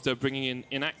after bringing in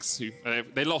Innaxe, who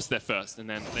they lost their first and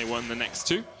then they won the next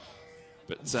 2.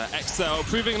 But XL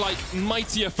proving like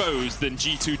mightier foes than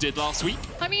G2 did last week.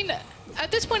 I mean, at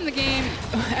this point in the game,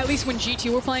 at least when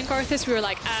G2 were playing Karthus, we were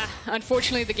like,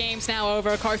 unfortunately the game's now over,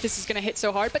 Karthus is going to hit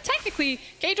so hard. But technically,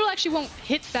 Caedrel actually won't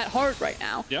hit that hard right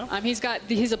now. Yeah. He's got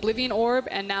his Oblivion Orb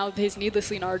and now his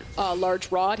needlessly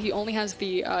large rod. He only has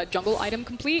the jungle item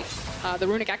complete, the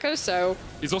Runic Echo, so...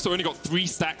 He's also only got 3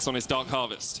 stacks on his Dark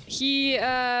Harvest. He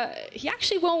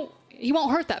actually won't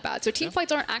hurt that bad. So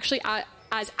teamfights aren't actually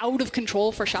as out of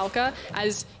control for Schalke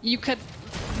as you could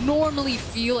normally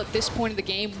feel at this point in the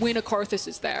game when a Karthus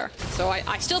is there. So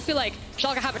I still feel like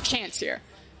Schalke have a chance here.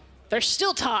 There's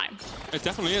still time. It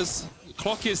definitely is. The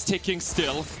clock is ticking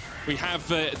still. We have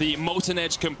the Molten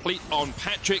Edge complete on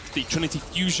Patrik, the Trinity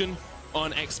Fusion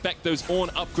on Expect, those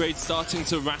Ornn upgrades starting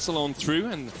to rattle on through,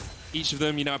 and each of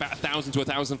them, you know, about 1,000 to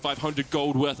 1,500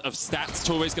 gold worth of stats.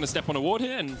 Torre's going to step on a ward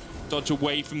here and dodge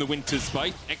away from the Winter's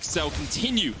Bite. XL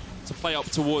continue to play up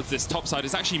towards this top side.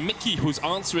 It's actually Mickey who's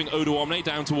answering Odoamne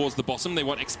down towards the bottom. They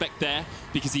want Expect there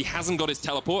because he hasn't got his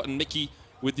teleport, and Mickey,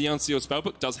 with the unsealed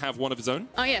spellbook, does have one of his own.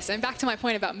 Oh yes, and back to my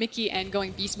point about Mickey and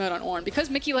going beast mode on Ornn. Because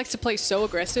Mickey likes to play so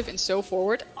aggressive and so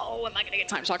forward, am I going to get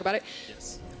time to talk about it?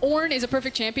 Yes. Ornn is a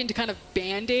perfect champion to kind of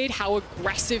band-aid how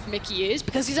aggressive Mickey is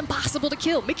because he's impossible to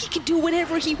kill. Mickey can do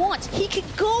whatever he wants. He can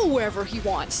go wherever he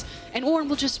wants. And Ornn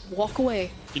will just walk away.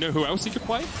 You know who else he could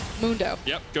play? Mundo.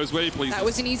 Yep, goes where he pleases. That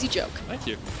was an easy joke. Thank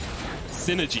you.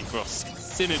 Synergy, Frosk.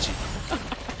 Synergy.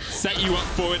 Set you up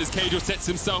for it as Caedrel sets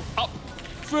himself up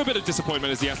for a bit of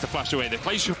disappointment as he has to flash away. The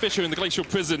Glacial Fisher in the Glacial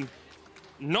Prison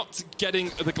not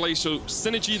getting the Glacial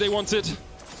synergy they wanted,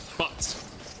 but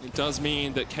it does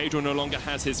mean that Caedrel no longer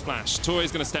has his flash.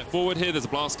 Torre's going to step forward here. There's a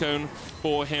blast cone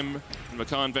for him. And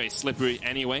Rakan very slippery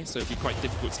anyway, so it'd be quite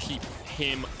difficult to keep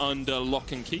him under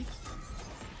lock and key.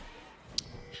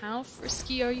 How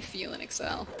frisky are you feeling,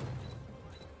 Excel?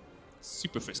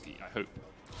 Super frisky, I hope.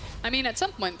 I mean, at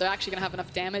some point, they're actually going to have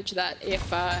enough damage that if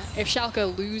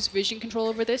Schalke lose vision control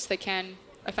over this, they can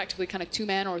effectively kind of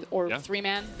 2-man or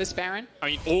 3-man this Baron. I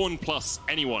mean, Ornn plus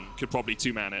anyone could probably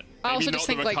 2-man it. I also Maybe just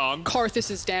not think like Rakan.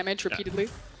 Karthus' damage repeatedly.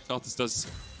 Karthus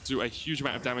does do a huge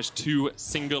amount of damage to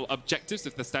single objectives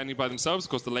if they're standing by themselves. Of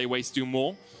course, the layways do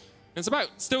more. And it's about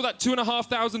still that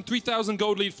 2,500, 3,000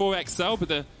 gold lead for XL, but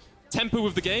the tempo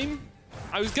of the game,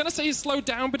 I was going to say is slowed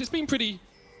down, but it's been pretty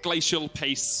glacial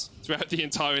pace throughout the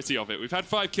entirety of it. We've had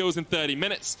 5 kills in 30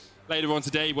 minutes. Later on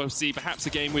today, we'll see perhaps a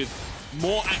game with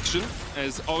more action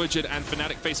as Origin and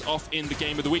Fnatic face off in the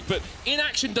game of the week. But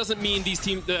inaction doesn't mean these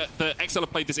teams, the XL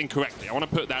have played this incorrectly. I want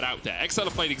to put that out there. XL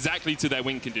have played exactly to their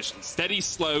win conditions. Steady,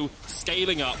 slow,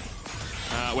 scaling up.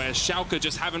 Whereas Schalke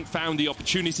just haven't found the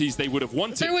opportunities they would have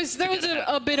wanted. There was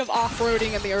a bit of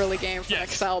off-roading in the early game for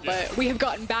XL, but we have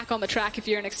gotten back on the track if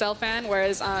you're an XL fan,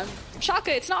 whereas Schalke,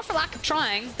 it's not for lack of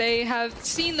trying. They have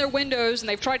seen their windows and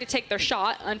they've tried to take their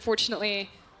shot. Unfortunately,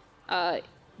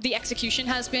 the execution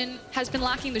has been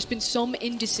lacking. There's been some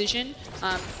indecision.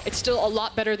 It's still a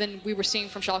lot better than we were seeing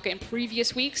from Schalke in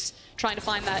previous weeks, trying to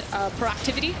find that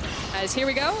proactivity. As here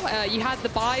we go, you had the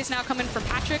buys now coming from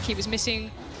Patrik. He was missing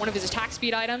one of his attack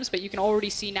speed items, but you can already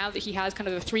see now that he has kind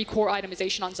of the 3 core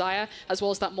itemization on Xayah, as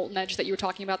well as that Molten Edge that you were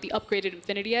talking about, the upgraded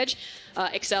Infinity Edge.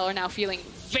 XL are now feeling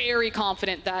very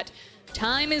confident that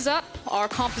time is up. Our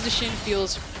composition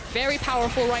feels very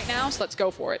powerful right now, so let's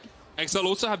go for it. XL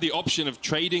also have the option of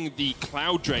trading the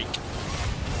Cloud Drake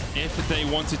if they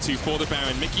wanted to for the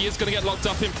Baron. Mickey is going to get locked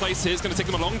up in place here. It's going to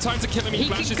take them a long time to kill him. He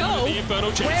flashes into the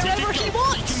Infernal Chase. Wherever he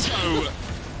wants. He can go.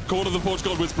 Call of the Forge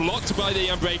God was blocked by the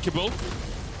Unbreakable.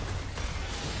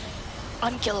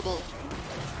 Unkillable.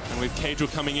 And with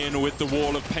Caedrel coming in with the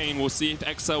Wall of Pain, we'll see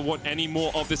if XL want any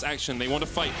more of this action. They want to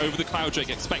fight over the Cloud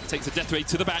Drake. Expect takes a death ray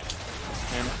to the back.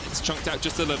 And it's chunked out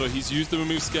just a little. He's used the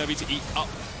Remove Scurvy to eat up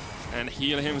and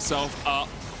heal himself up.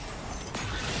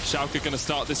 Schalke going to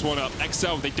start this one up.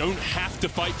 XL, they don't have to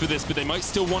fight for this, but they might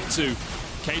still want to.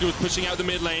 Caedrel is pushing out the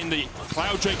mid lane. The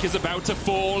Cloud Drake is about to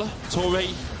fall. Torre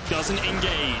doesn't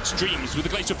engage. Dreams with the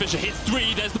Glacial Fisher hits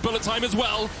 3. There's the bullet time as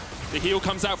well. The heal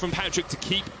comes out from Patrik to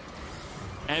keep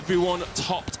Everyone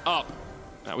topped up.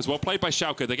 That was well played by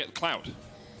Schalke. They get the Cloud.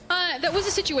 That was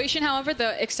a situation, however,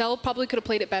 the Excel probably could have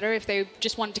played it better if they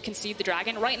just wanted to concede the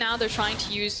Dragon. Right now, they're trying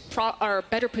to use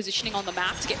better positioning on the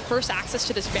map to get first access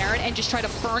to this Baron and just try to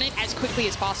burn it as quickly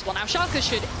as possible. Now, Schalke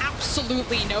should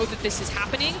absolutely know that this is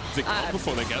happening. They got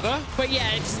before they get there. But yeah,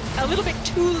 it's a little bit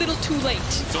too little too late.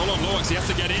 It's all on Lurox. He has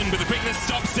to get in, but the quickness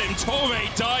stops him. Torre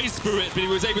dies through it, but he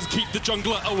was able to keep the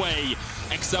jungler away.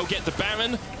 Excel get the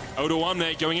Baron.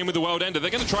 Odoamne going in with the World Ender.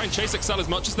 They're going to try and chase Excel as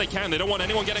much as they can. They don't want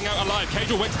anyone getting out alive.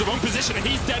 Caedrel went to the wrong position, and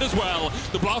he's dead as well.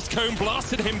 The Blast Cone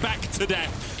blasted him back to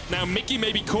death. Now, Mickey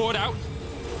may be caught out.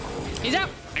 He's out.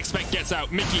 Expect gets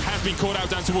out. Mickey has been caught out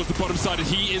down towards the bottom side, and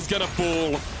he is going to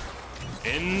fall.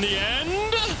 In the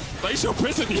end, they shall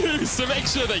prison you, so make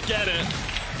sure they get it.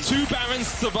 2 Barons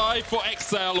survive for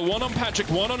Excel. 1 on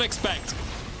Patrik, 1 on Expect.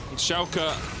 And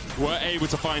Schalke were able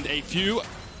to find a few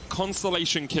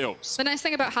consolation kills. The nice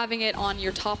thing about having it on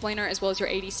your top laner as well as your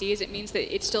ADC is it means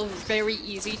that it's still very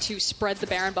easy to spread the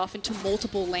Baron buff into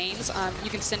multiple lanes. You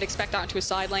can send Expect out into a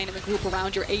side lane and then group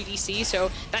around your ADC,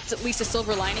 so that's at least a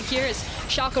silver lining here, is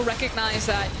Schalke recognize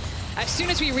that as soon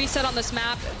as we reset on this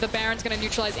map, the Baron's going to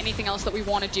neutralize anything else that we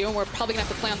want to do, and we're probably going to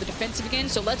have to play on the defensive again,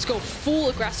 so let's go full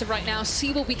aggressive right now,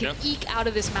 see what we can eke out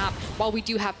of this map while we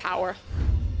do have power.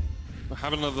 We'll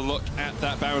have another look at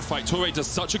that Baron fight. Torre does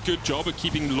such a good job of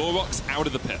keeping Lurox out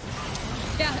of the pit.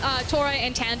 Yeah, Torre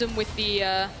in tandem with the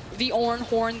Ornn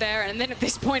horn there, and then at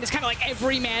this point it's kind of like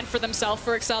every man for themselves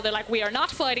for Excel. They're like, we are not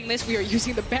fighting this, we are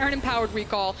using the Baron empowered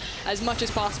recall as much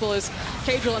as possible, as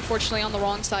Caedrel unfortunately on the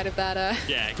wrong side of that.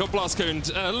 Yeah, got blast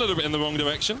coned a little bit in the wrong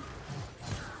direction.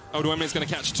 Odoamne is going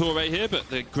to catch Torre here, but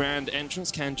the Grand Entrance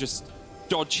can just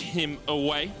dodge him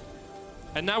away.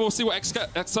 And now we'll see what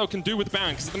Excel can do with the Baron,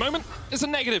 because at the moment, it's a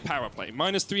negative power play.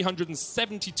 Minus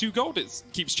 372 gold. It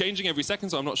keeps changing every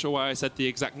second, so I'm not sure why I said the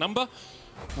exact number.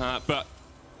 But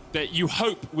that you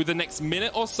hope with the next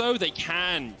minute or so, they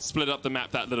can split up the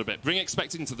map that little bit. Bring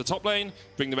Expect into the top lane,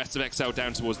 bring the rest of Excel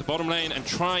down towards the bottom lane, and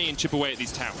try and chip away at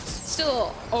these towers.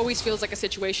 Still always feels like a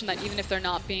situation that even if they're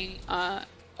not being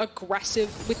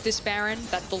aggressive with this Baron,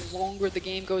 that the longer the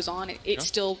game goes on, it's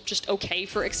still just okay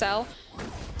for Excel.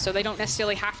 So they don't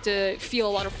necessarily have to feel a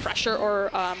lot of pressure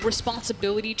or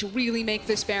responsibility to really make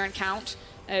this Baron count,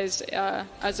 as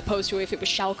opposed to if it was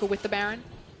Schalke with the Baron.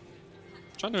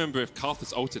 I'm trying to remember if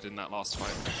Karthus ulted in that last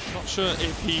fight. Not sure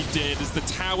if he did, as the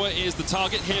tower is the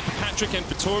target here for Patrik and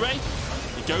for Torre.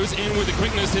 He goes in with the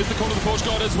quickness. Here's the call of the Forge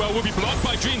God as well. Will be blocked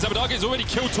by Dreams. Abbedagge has already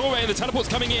killed Torre, and the teleport's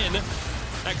coming in.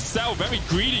 Excel very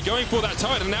greedy going for that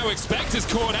turret, and now Expect is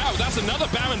caught out. That's another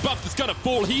Baron buff that's gonna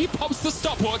fall. He pops the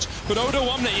stopwatch, but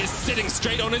Odoamne is sitting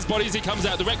straight on his body as he comes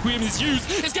out. The Requiem is used.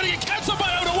 It's gonna get cancelled by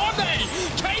Odoamne!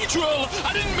 Caedrel!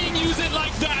 I didn't mean use it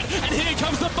like that. And here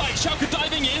comes the fight. Schalke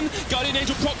diving in. Guardian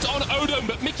Angel propped on Odoamne,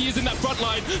 but Mickey is in that front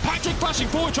line. Patrik flashing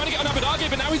forward, trying to get on Abbedagge,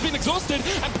 but now he's been exhausted.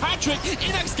 And Patrik,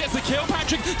 Innaxe gets the kill.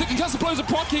 Patrik, the concussive blows are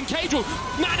proccing. Caedrel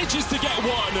manages to get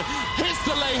one. Hits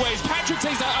the layways. Patrik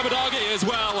takes out Abbedagge as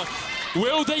well.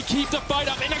 Will they keep the fight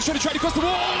up? Innaxe trying to trade across the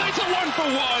wall. It's a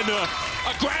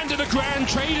 1-for-1. A grand and a grand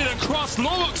traded across.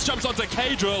 Lurox jumps onto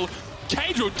Caedrel.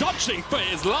 Caedrel dodging for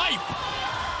his life.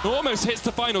 Almost hits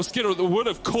the final skittle that would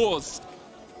have caused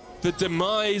the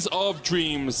demise of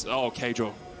Dreams. Oh,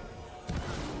 Caedrel.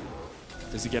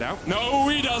 Does he get out? No,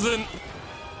 he doesn't.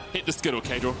 Hit the skittle,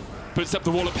 Caedrel. Puts up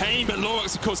the wall of pain, but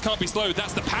Lurox, of course, can't be slowed.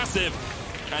 That's the passive.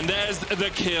 And there's the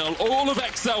kill. All of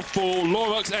Excel fall.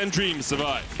 Lurox and Dreams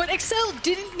survive. But Excel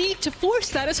didn't need to force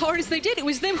that as hard as they did. It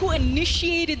was them who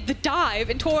initiated the dive,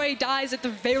 and Torre dies at the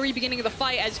very beginning of the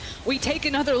fight as we take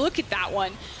another look at that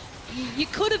one. You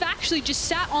could have actually just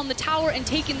sat on the tower and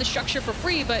taken the structure for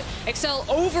free, but Excel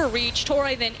overreached.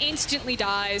 Torre then instantly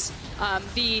dies.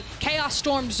 The Chaos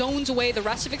Storm zones away the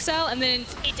rest of Excel, and then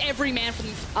it's every man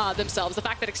for themselves. The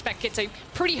fact that Expect gets a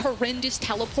pretty horrendous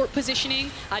teleport positioning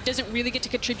doesn't really get to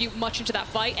contribute much into that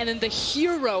fight, and then the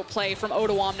hero play from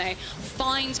Odoamne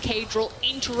finds Caedrel,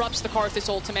 interrupts the Karthus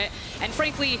ultimate, and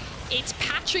frankly, it's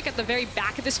Patrik at the very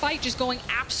back of this fight just going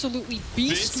absolutely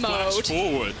beast mode. Flash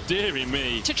forward, dearie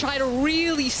me. To try to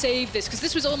really save this, because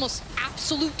this was almost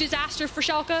absolute disaster for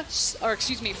Schalke, or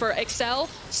excuse me, for Excel.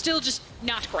 Still just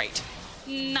not great.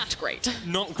 Not great.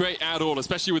 Not great at all,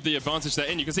 especially with the advantage they're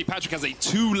in. You can see Patrik has a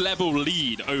 2-level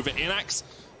lead over Innaxe,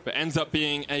 but ends up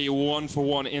being a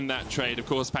 1-for-1 in that trade. Of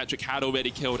course, Patrik had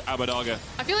already killed Abbedagge.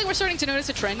 I feel like we're starting to notice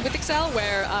a trend with Excel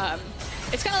where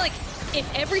it's kind of like if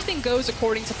everything goes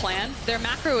according to plan, their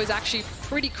macro is actually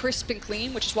pretty crisp and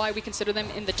clean, which is why we consider them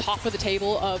in the top of the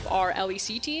table of our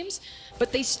LEC teams.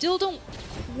 But they still don't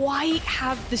quite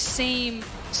have the same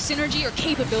synergy or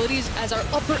capabilities as our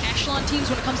upper echelon teams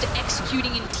when it comes to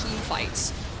executing in team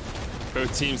fights.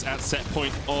 Both teams at set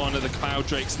point on the Cloud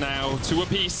Drakes now, 2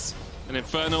 apiece. An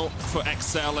Infernal for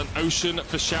XL, an Ocean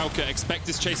for Schalke. Expect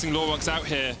is chasing Lurox out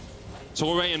here.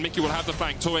 Torre and Mickey will have the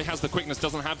flank. Torre has the quickness,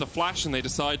 doesn't have the flash, and they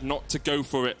decide not to go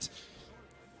for it.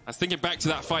 I was thinking back to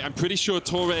that fight. I'm pretty sure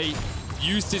Torre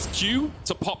used his Q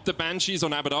to pop the Banshees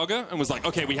on Abbedagge and was like,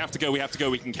 okay, we have to go,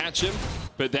 we can catch him.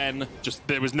 But then just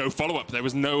there was no follow-up. There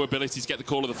was no ability to get the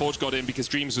call of the Forge God in because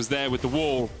Dreams was there with the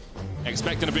wall.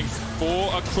 Expecting to bring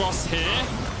 4 across here.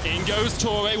 In goes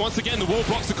Torre. Once again, the wall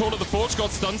blocks the call of the Forge God.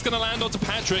 Stun's going to land onto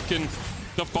Patrik, and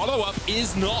the follow-up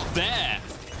is not there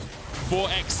for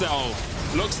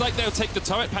XL. Looks like they'll take the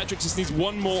turret. Patrik just needs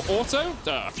 1 more auto.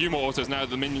 A few more autos now that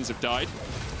the minions have died.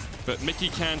 But Mickey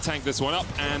can tank this one up,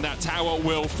 and that tower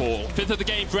will fall. 5th of the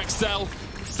game for XL.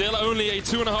 Still only a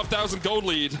 2,500 gold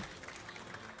lead.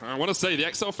 I want to say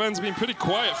the XL fans have been pretty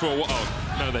quiet for a while.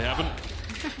 Oh, no, they haven't.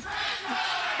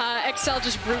 XL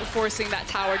just brute forcing that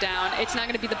tower down. It's not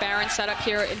going to be the Baron setup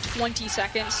here in 20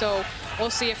 seconds, so we'll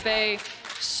see if they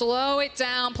slow it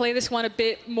down, play this one a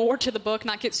bit more to the book,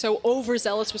 not get so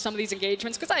overzealous with some of these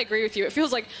engagements, because I agree with you. It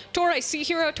feels like Torre see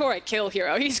hero, Torre kill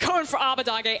hero. He's going for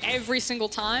Abbedagge every single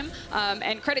time,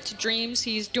 and credit to Dreams.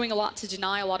 He's doing a lot to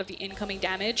deny a lot of the incoming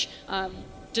damage.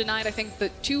 Denied, I think, the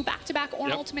 2 back-to-back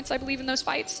Ornn ultimates, I believe, in those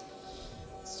fights.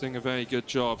 He's doing a very good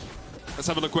job. Let's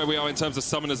have a look where we are in terms of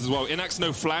summoners as well. Innaxe,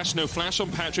 no flash on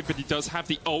Patrik, but he does have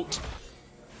the ult.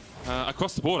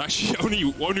 Across the board, actually,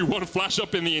 only 1 flash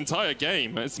up in the entire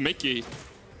game. It's Mickey.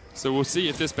 So we'll see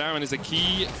if this Baron is a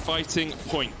key fighting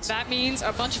point. That means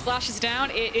a bunch of flashes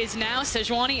down. It is now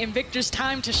Sejuani and Viktor's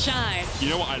time to shine.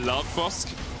 You know what I love,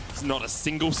 Frosk? It's not a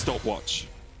single stopwatch.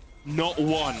 Not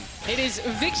one. It is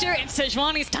Viktor and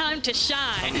Sejuani's time to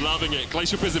shine. I'm loving it.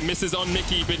 Glacial Prism misses on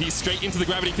Mickey, but he's straight into the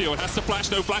gravity field. Has to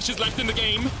flash, no flashes left in the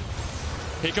game.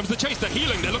 Here comes the chase, they're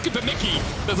healing, they're looking for Mickey.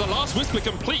 There's a last whisper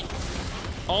complete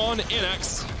on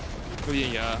Innaxe.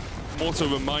 The mortal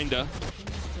reminder.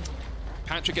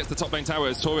 Patrik gets the top lane tower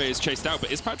as Torre is chased out,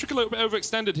 but is Patrik a little bit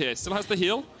overextended here? Still has the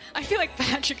heal? I feel like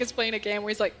Patrik is playing a game where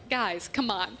he's like, guys, come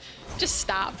on, just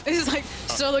stop. This is like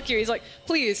solo queue. He's like,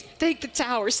 please, take the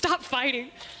tower, stop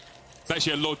fighting. It's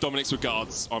actually a Lord Dominic's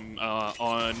regards on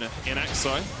Innaxe,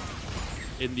 sorry.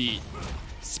 In the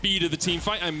speed of the team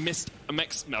fight, I'm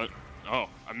messing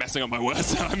up my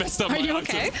words. I messed up. Are you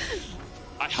okay?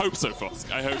 I hope so,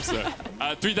 Frosk. I hope so.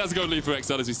 3,000 gold lead for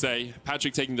XL, as we say.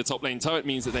 Patrik taking the top lane turret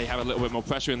means that they have a little bit more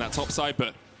pressure in that top side,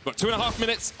 but we've got 2.5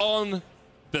 minutes on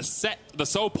the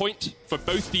sole point for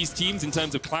both these teams in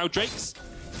terms of Cloud Drakes.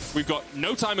 We've got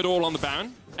no time at all on the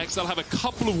Baron. XL have a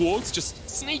couple of wards just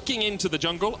sneaking into the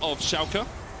jungle of Schalke.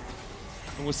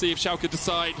 And we'll see if Schalke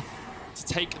decide to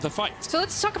take the fight. So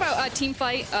let's talk about team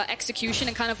fight execution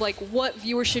and kind of like what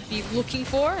viewers should be looking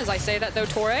for. As I say that though,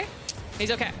 Torre, he's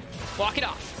okay. Walk it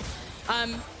off.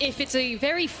 If it's a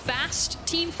very fast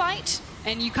team fight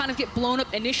and you kind of get blown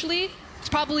up initially, it's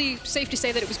probably safe to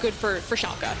say that it was good for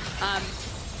Schalke.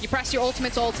 You press your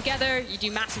ultimates all together, you do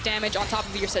massive damage on top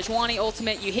of your Sejuani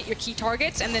ultimate, you hit your key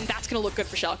targets, and then that's going to look good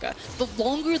for Schalke. The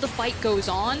longer the fight goes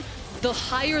on, the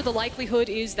higher the likelihood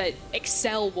is that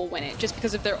XL will win it, just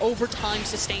because of their overtime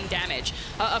sustained damage.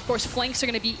 Of course, flanks are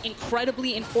going to be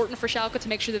incredibly important for Schalke to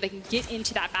make sure that they can get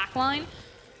into that backline.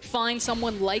 Find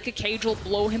someone like a Caedrel,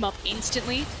 blow him up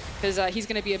instantly, because he's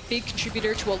going to be a big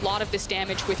contributor to a lot of this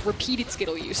damage with repeated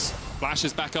Skittle use.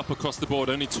 Flashes back up across the board,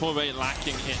 only Torre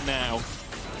lacking it now.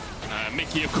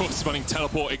 Mickey, of course, running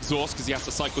Teleport Exhaust because he has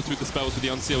to cycle through the spells with the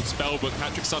Unsealed Spell, but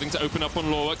Patrik starting to open up on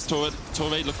Lurox. Torre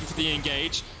looking for the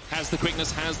engage, has the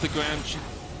quickness, has the grand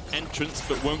entrance,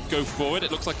 but won't go forward.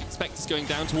 It looks like Expect is going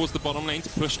down towards the bottom lane to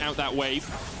push out that wave.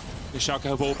 The Schalke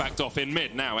have all backed off in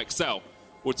mid. Now XL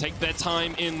will take their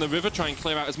time in the river, try and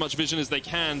clear out as much vision as they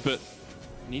can, but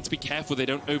need to be careful they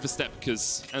don't overstep,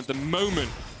 because at the moment,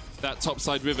 that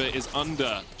topside river is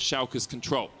under Schalke's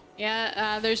control.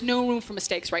 Yeah, there's no room for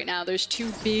mistakes right now. There's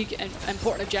 2 big and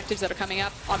important objectives that are coming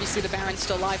up. Obviously, the Baron's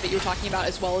still alive that you were talking about,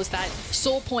 as well as that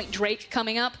Soul Point Drake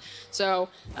coming up. So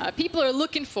people are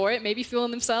looking for it, maybe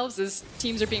feeling themselves as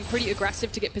teams are being pretty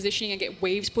aggressive to get positioning and get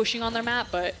waves pushing on their map,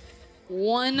 but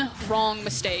one wrong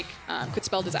mistake could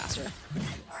spell disaster.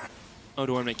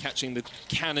 Odoamne catching the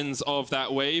cannons of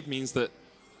that wave means that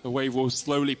the wave will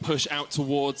slowly push out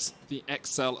towards the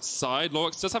XL side.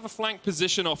 Lurox does have a flank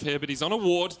position off here, but he's on a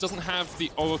ward, doesn't have the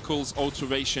Oracle's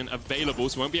alteration available,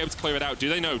 so won't be able to clear it out. Do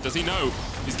they know? Does he know?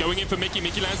 He's going in for Mickey.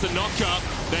 Mickey lands the knock-up.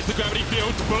 There's the gravity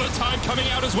field. Bullet time coming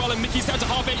out as well, and Mickey's down to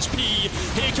half HP.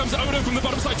 Here comes Odo from the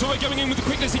bottom side. Torre going in with the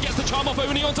quickness. He gets the charm off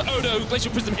only onto Odo.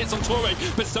 Glacial Prism hits on Torre,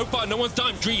 but so far no one's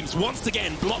done. Dreams once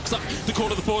again blocks up the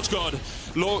Call of the Forge God.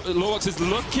 Lurox is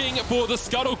looking for the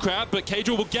Scuttle Crab, but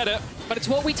Caedrel will get it. But it's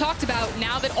what we talked about.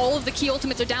 Now that all of the key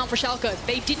ultimates are down for Schalke,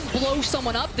 they didn't blow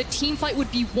someone up. The team fight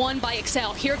would be won by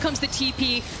XL. Here comes the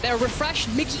TP. They're refreshed.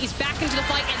 Mickey is back into the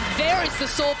fight, and there is the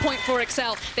soul point for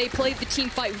XL. They played the team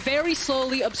fight very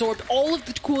slowly, absorbed all of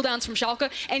the cooldowns from Schalke,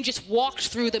 and just walked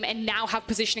through them, and now have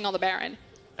positioning on the Baron.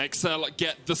 XL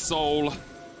get the soul.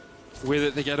 With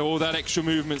it, they get all that extra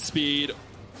movement speed,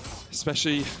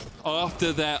 especially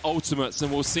after their ultimates,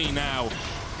 and we'll see now.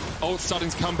 Ult starting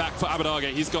to come back for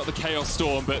Abbedagge. He's got the Chaos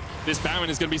Storm, but this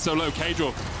Baron is going to be so low.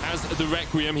 Caedrel has the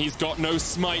Requiem. He's got no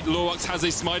smite. Lurox has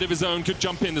a smite of his own. Could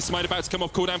jump in. The smite about to come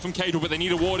off cooldown from Caedrel, but they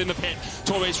need a ward in the pit.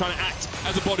 Torre is trying to act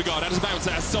as a bodyguard, as a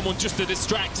bouncer, as someone just to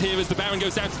distract here as the Baron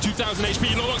goes down to 2,000 HP.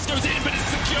 Lurox goes in, but it's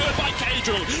secured by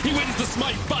Caedrel. He wins the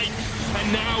smite fight,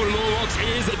 and now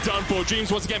Lurox is done for.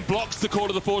 Dreams once again blocks the Call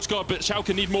of the Forge God, but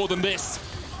Schalke need more than this.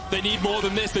 They need more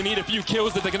than this. They need a few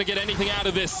kills if they're going to get anything out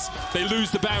of this. They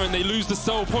lose the Baron. They lose the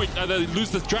soul point. They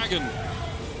lose the dragon.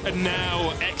 And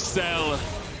now XL.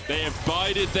 They have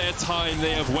bided their time.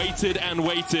 They have waited and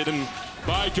waited. And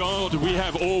by God, we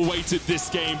have all waited this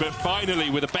game. But finally,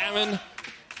 with a Baron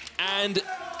and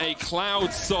a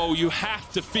Cloud Soul, you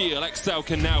have to feel XL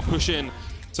can now push in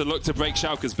to look to break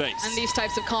Schalke's base. And these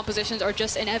types of compositions are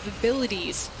just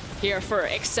inevitabilities here for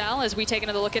XL as we take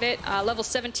another look at it. Level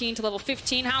 17 to level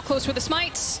 15. How close were the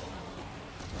smites?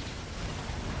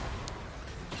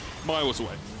 Miles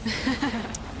away.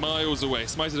 Miles away.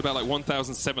 Smite at about like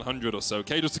 1,700 or so.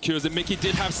 Caedrel secures it. Mickey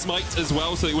did have smite as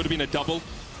well, so it would have been a double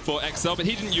for XL, but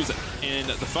he didn't use it in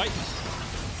the fight.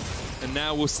 And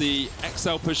now we'll see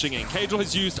XL pushing in. Caedrel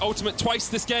has used ultimate twice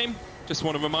this game. Just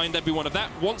want to remind everyone of that.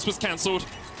 Once was cancelled.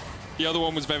 The other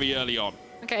one was very early on.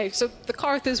 Okay, so the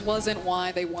Karthus wasn't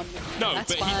why they won the game. No,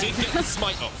 that's but fine. he did get the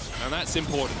smite off, and that's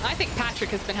important. I think Patrik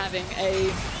has been having a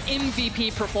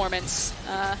MVP performance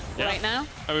right now.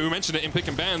 I mean, we mentioned it in Pick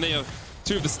and Ban. They are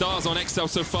two of the stars on XL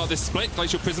so far this split.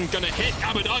 Glacial Prism going to hit.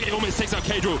 Abbedagge almost takes out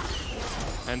Caedrel.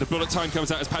 And the bullet time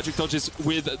comes out as Patrik dodges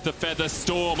with the Feather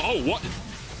Storm. Oh, what?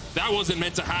 That wasn't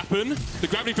meant to happen. The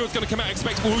gravity field's going to come out.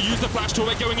 Expect we'll use the flash.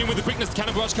 Torre going in with the quickness.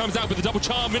 Cannon Barrage comes out with the double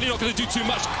charm. Really not going to do too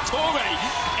much. Torre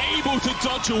able to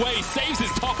dodge away. Saves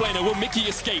his top laner. Will Mickey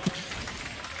escape?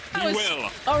 He will.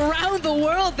 Around the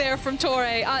world there from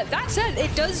Torre. That said,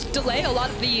 it does delay a lot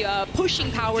of the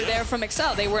pushing power there from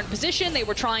XL. They were in position. They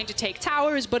were trying to take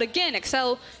towers. But again,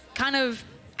 XL kind of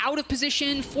out of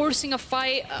position, forcing a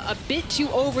fight, a bit too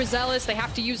overzealous. They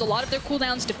have to use a lot of their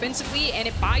cooldowns defensively, and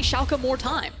it buys Schalke more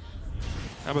time.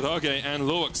 Abbedagge and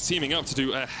Lurox teaming up to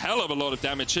do a hell of a lot of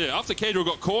damage here. After Caedrel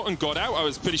got caught and got out, I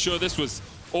was pretty sure this was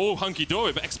all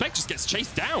hunky-dory, but Expect just gets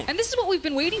chased down. And this is what we've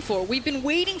been waiting for. We've been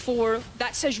waiting for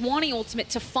that Sejuani ultimate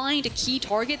to find a key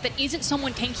target that isn't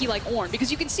someone tanky like Ornn,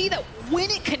 because you can see that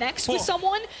when it connects with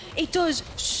someone, it does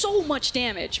so much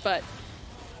damage, but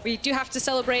we do have to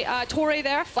celebrate Torre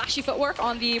there. Flashy footwork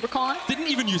on the Rakan. Didn't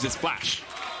even use his flash.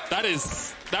 That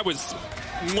was...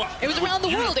 It was around the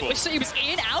world. It was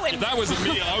in, out, and if that wasn't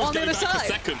me, I was on going the back side. for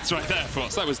seconds right there,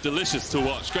 Frost. That was delicious to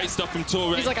watch. Great stuff from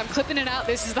Torre. He's like, I'm clipping it out.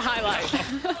 This is the highlight.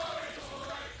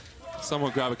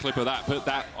 Someone grab a clip of that. Put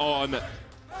that on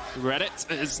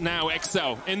Reddit. It's now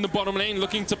XL in the bottom lane,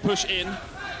 looking to push in.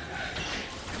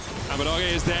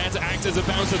 Abbedagge is there to act as a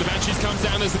bouncer. The Banshees comes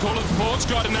down. There's the Call of the Forge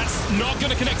God, and that's not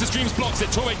going to connect to Streams. Blocks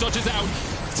it. Torre dodges out.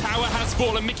 Tower has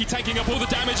fallen. Mickey taking up all the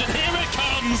damage, and here it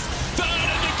comes. Third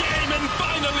of the game, and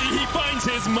finally he finds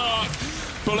his mark.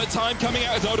 Bullet time coming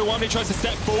out as Odoamne tries to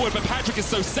step forward, but Patrik is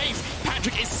so safe.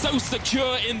 Patrik is so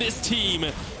secure in this team.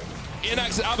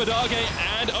 Innaxe, Abbedagge,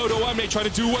 and Odoamne trying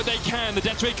to do what they can. The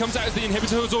death rate comes out as the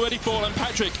inhibitor has already fallen.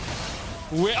 Patrik,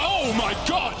 oh my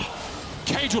God!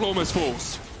 Caedrel almost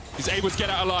falls. He's able to get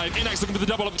out alive. Innaxe looking for the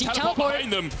double up. Teleport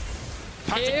behind them.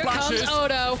 Patrik Here flashes.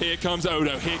 comes Odo. Here comes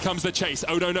Odo. Here comes the chase.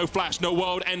 Odo no flash, no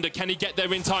world ender. Can he get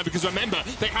there in time? Because remember,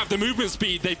 they have the movement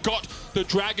speed. They've got the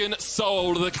Dragon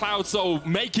Soul, the Cloud Soul,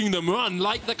 making them run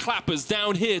like the Clappers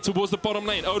down here towards the bottom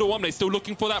lane. Odoamne still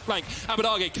looking for that flank.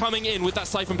 Abbedagge coming in with that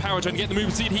Siphon Power, trying to get the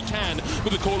movement speed he can.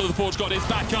 But the Call of the Forge God is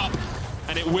back up.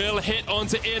 And it will hit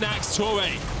onto Innaxe. Torre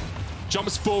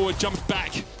jumps forward, jumps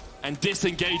back, and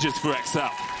disengages for XL.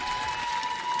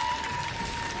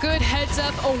 Good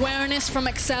heads-up awareness from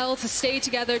Excel to stay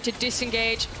together, to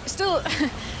disengage. Still,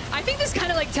 I think this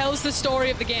kind of like tells the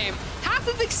story of the game. Half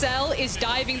of Excel is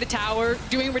diving the tower,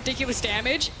 doing ridiculous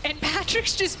damage, and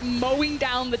Patrik's just mowing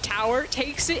down the tower,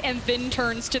 takes it, and then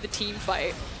turns to the team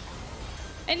fight.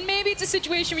 And maybe it's a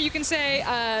situation where you can say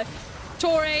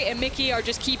Torre and Mickey are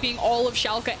just keeping all of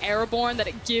Schalke airborne, that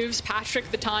it gives Patrik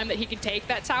the time that he can take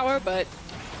that tower, but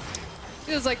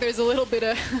feels like there's a little bit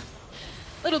of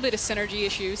synergy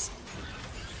issues.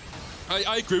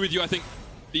 I agree with you. I think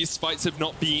these fights have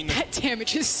not been... That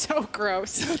damage is so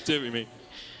gross. Dear me.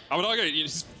 Abbedagge,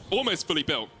 he's almost fully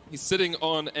built. He's sitting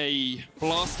on a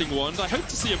blasting wand. I hope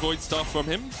to see a void staff from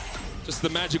him. Just the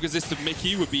magic resist of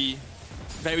Mickey would be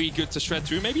very good to shred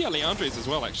through. Maybe Alejandre's as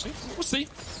well, actually. We'll see.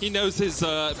 He knows his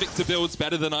Viktor builds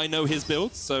better than I know his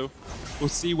builds, so we'll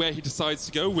see where he decides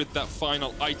to go with that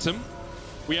final item.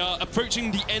 We are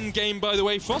approaching the end game, by the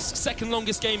way, Frost. Second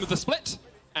longest game of the split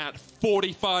at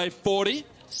 45-40.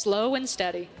 Slow and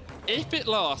steady. If it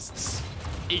lasts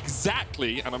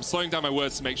exactly, and I'm slowing down my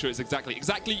words to make sure it's exactly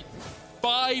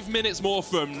 5 minutes more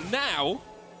from now,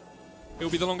 it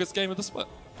will be the longest game of the split.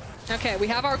 Okay, we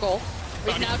have our goal.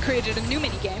 We've now created a new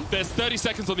mini game. There's 30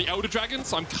 seconds on the Elder Dragon,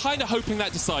 so I'm kind of hoping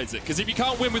that decides it. Because if you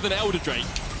can't win with an Elder Drake,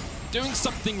 doing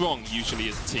something wrong usually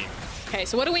as a team. Okay,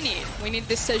 so what do we need? We need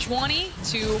this Sejuani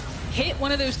to hit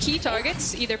one of those key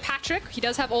targets, either Patrik, he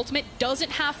does have ultimate,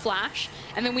 doesn't have flash,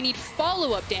 and then we need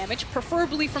follow-up damage,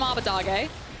 preferably from Abbedagge,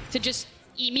 to just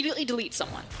immediately delete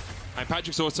someone. And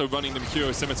Patrik's also running the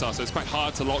Mercurial Scimitar, so it's quite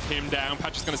hard to lock him down.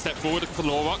 Patrik's going to step forward for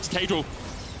Lurox. Caedrel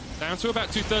down to about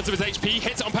 2/3 of his HP,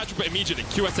 hits it on Patrik, but immediately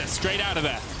QSS straight out of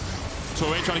there.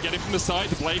 Torre trying to get him from the side.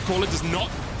 The Blade Caller does not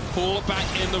pull back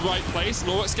in the right place.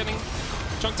 Lurox getting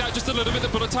chunked out just a little bit. The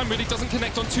bullet time really doesn't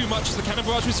connect on too much as the cannon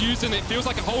barrage was used, and it feels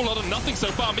like a whole lot of nothing so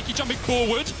far. Mickey jumping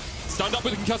forward, stunned up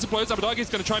with concussive blows. Abbedagge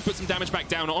is going to try and put some damage back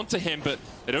down onto him, but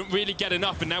they don't really get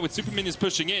enough. And now with super minions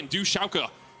pushing in, do Schalke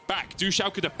back? Do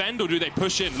Schalke defend, or do they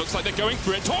push in? Looks like they're going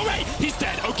for it. Torre, he's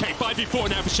dead. Okay, 5v4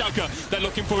 now for Schalke. They're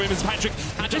looking for him as Patrik.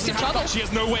 Just in trouble. She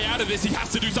has no way out of this. He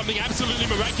has to do something absolutely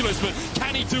miraculous, but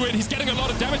can he do it? He's getting a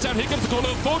lot of damage down. Here comes the call of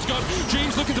the Forge God.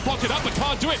 Dreams looking to block it up, but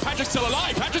can't do it. Patrik's still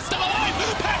alive. Patrik's still alive.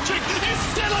 Patrik is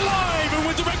still alive. And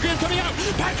with the Requiem coming out,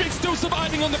 Patrik's still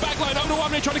surviving on the backline.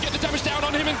 Odoamne trying to get the damage down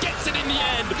on him and gets it in the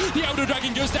end. The Elder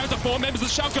Dragon goes down to 4 members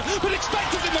of Schalke, but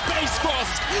Expect is in the base,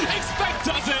 Frost. Expect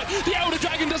does it. The Elder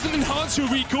Dragon doesn't enhance your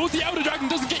recalls. The Elder Dragon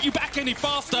doesn't get you back any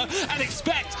faster. And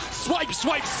Expect swipes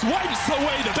away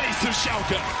the base of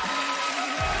Schalke.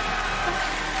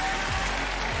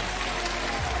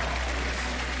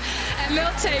 And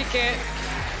they'll take it.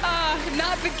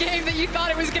 Not the game that you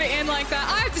thought it was going to end like that.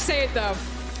 I have to say it, though.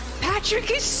 Patrik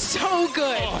is so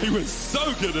good. Oh, he was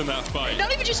so good in that fight.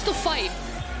 Not even just the fight.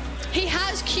 He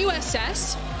has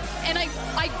QSS, and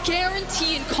I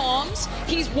guarantee in comms,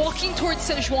 he's walking towards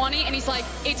Sejuani, and he's like,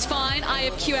 it's fine, I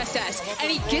have QSS.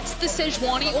 And he gets the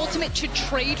Sejuani ultimate to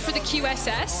trade for the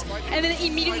QSS, and then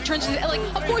immediately turns to, like,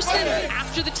 of course then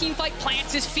after the team fight,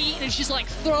 plants his feet, and is just like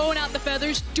throwing out the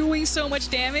feathers, doing so much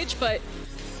damage, but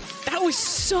that was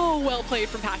so well played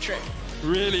from Patrik.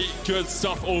 Really good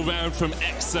stuff all round from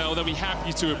Excel. They'll be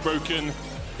happy to have broken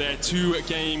their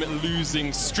 2-game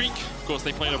losing streak. Of course,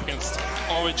 they played up against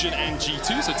Origin and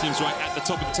G2, so teams right at the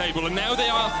top of the table. And now they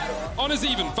are on as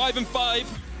even, 5-5,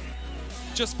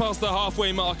 just past the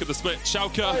halfway mark of the split.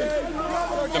 Schalke,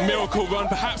 the miracle run,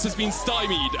 perhaps has been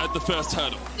stymied at the first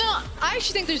hurdle. No, I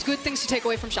actually think there's good things to take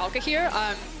away from Schalke here.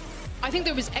 I think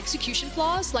there was execution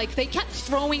flaws. Like, they kept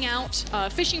throwing out,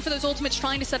 fishing for those ultimates,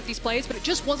 trying to set up these plays, but it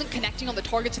just wasn't connecting on the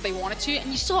targets that they wanted to. And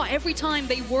you saw every time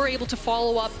they were able to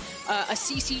follow up a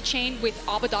CC chain with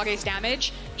Abbedagge's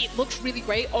damage, it looked really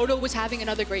great. Odo was having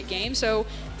another great game. So,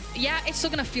 yeah, it's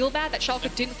still going to feel bad that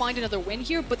Schalke didn't find another win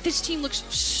here, but this team looks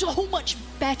so much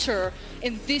better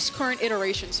in this current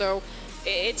iteration. So,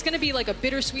 it's going to be like a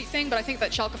bittersweet thing, but I think that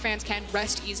Schalke fans can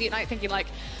rest easy at night thinking like,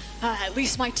 at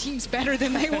least my team's better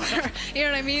than they were. You know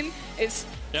what I mean? It's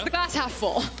the glass half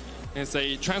full. It's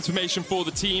a transformation for the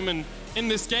team, and in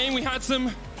this game we had some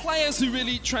players who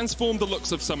really transformed the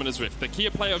looks of Summoner's Rift. The key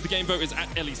player of the game vote is at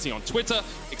LEC on Twitter.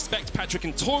 Expect, Patrik,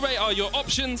 and Torre are your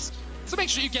options, so make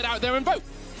sure you get out there and vote.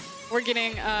 We're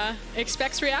getting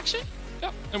Expect's reaction?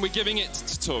 Yep, and we're giving it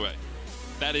to Torre.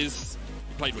 That is,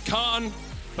 he played Rakan,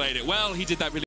 played it well, he did that really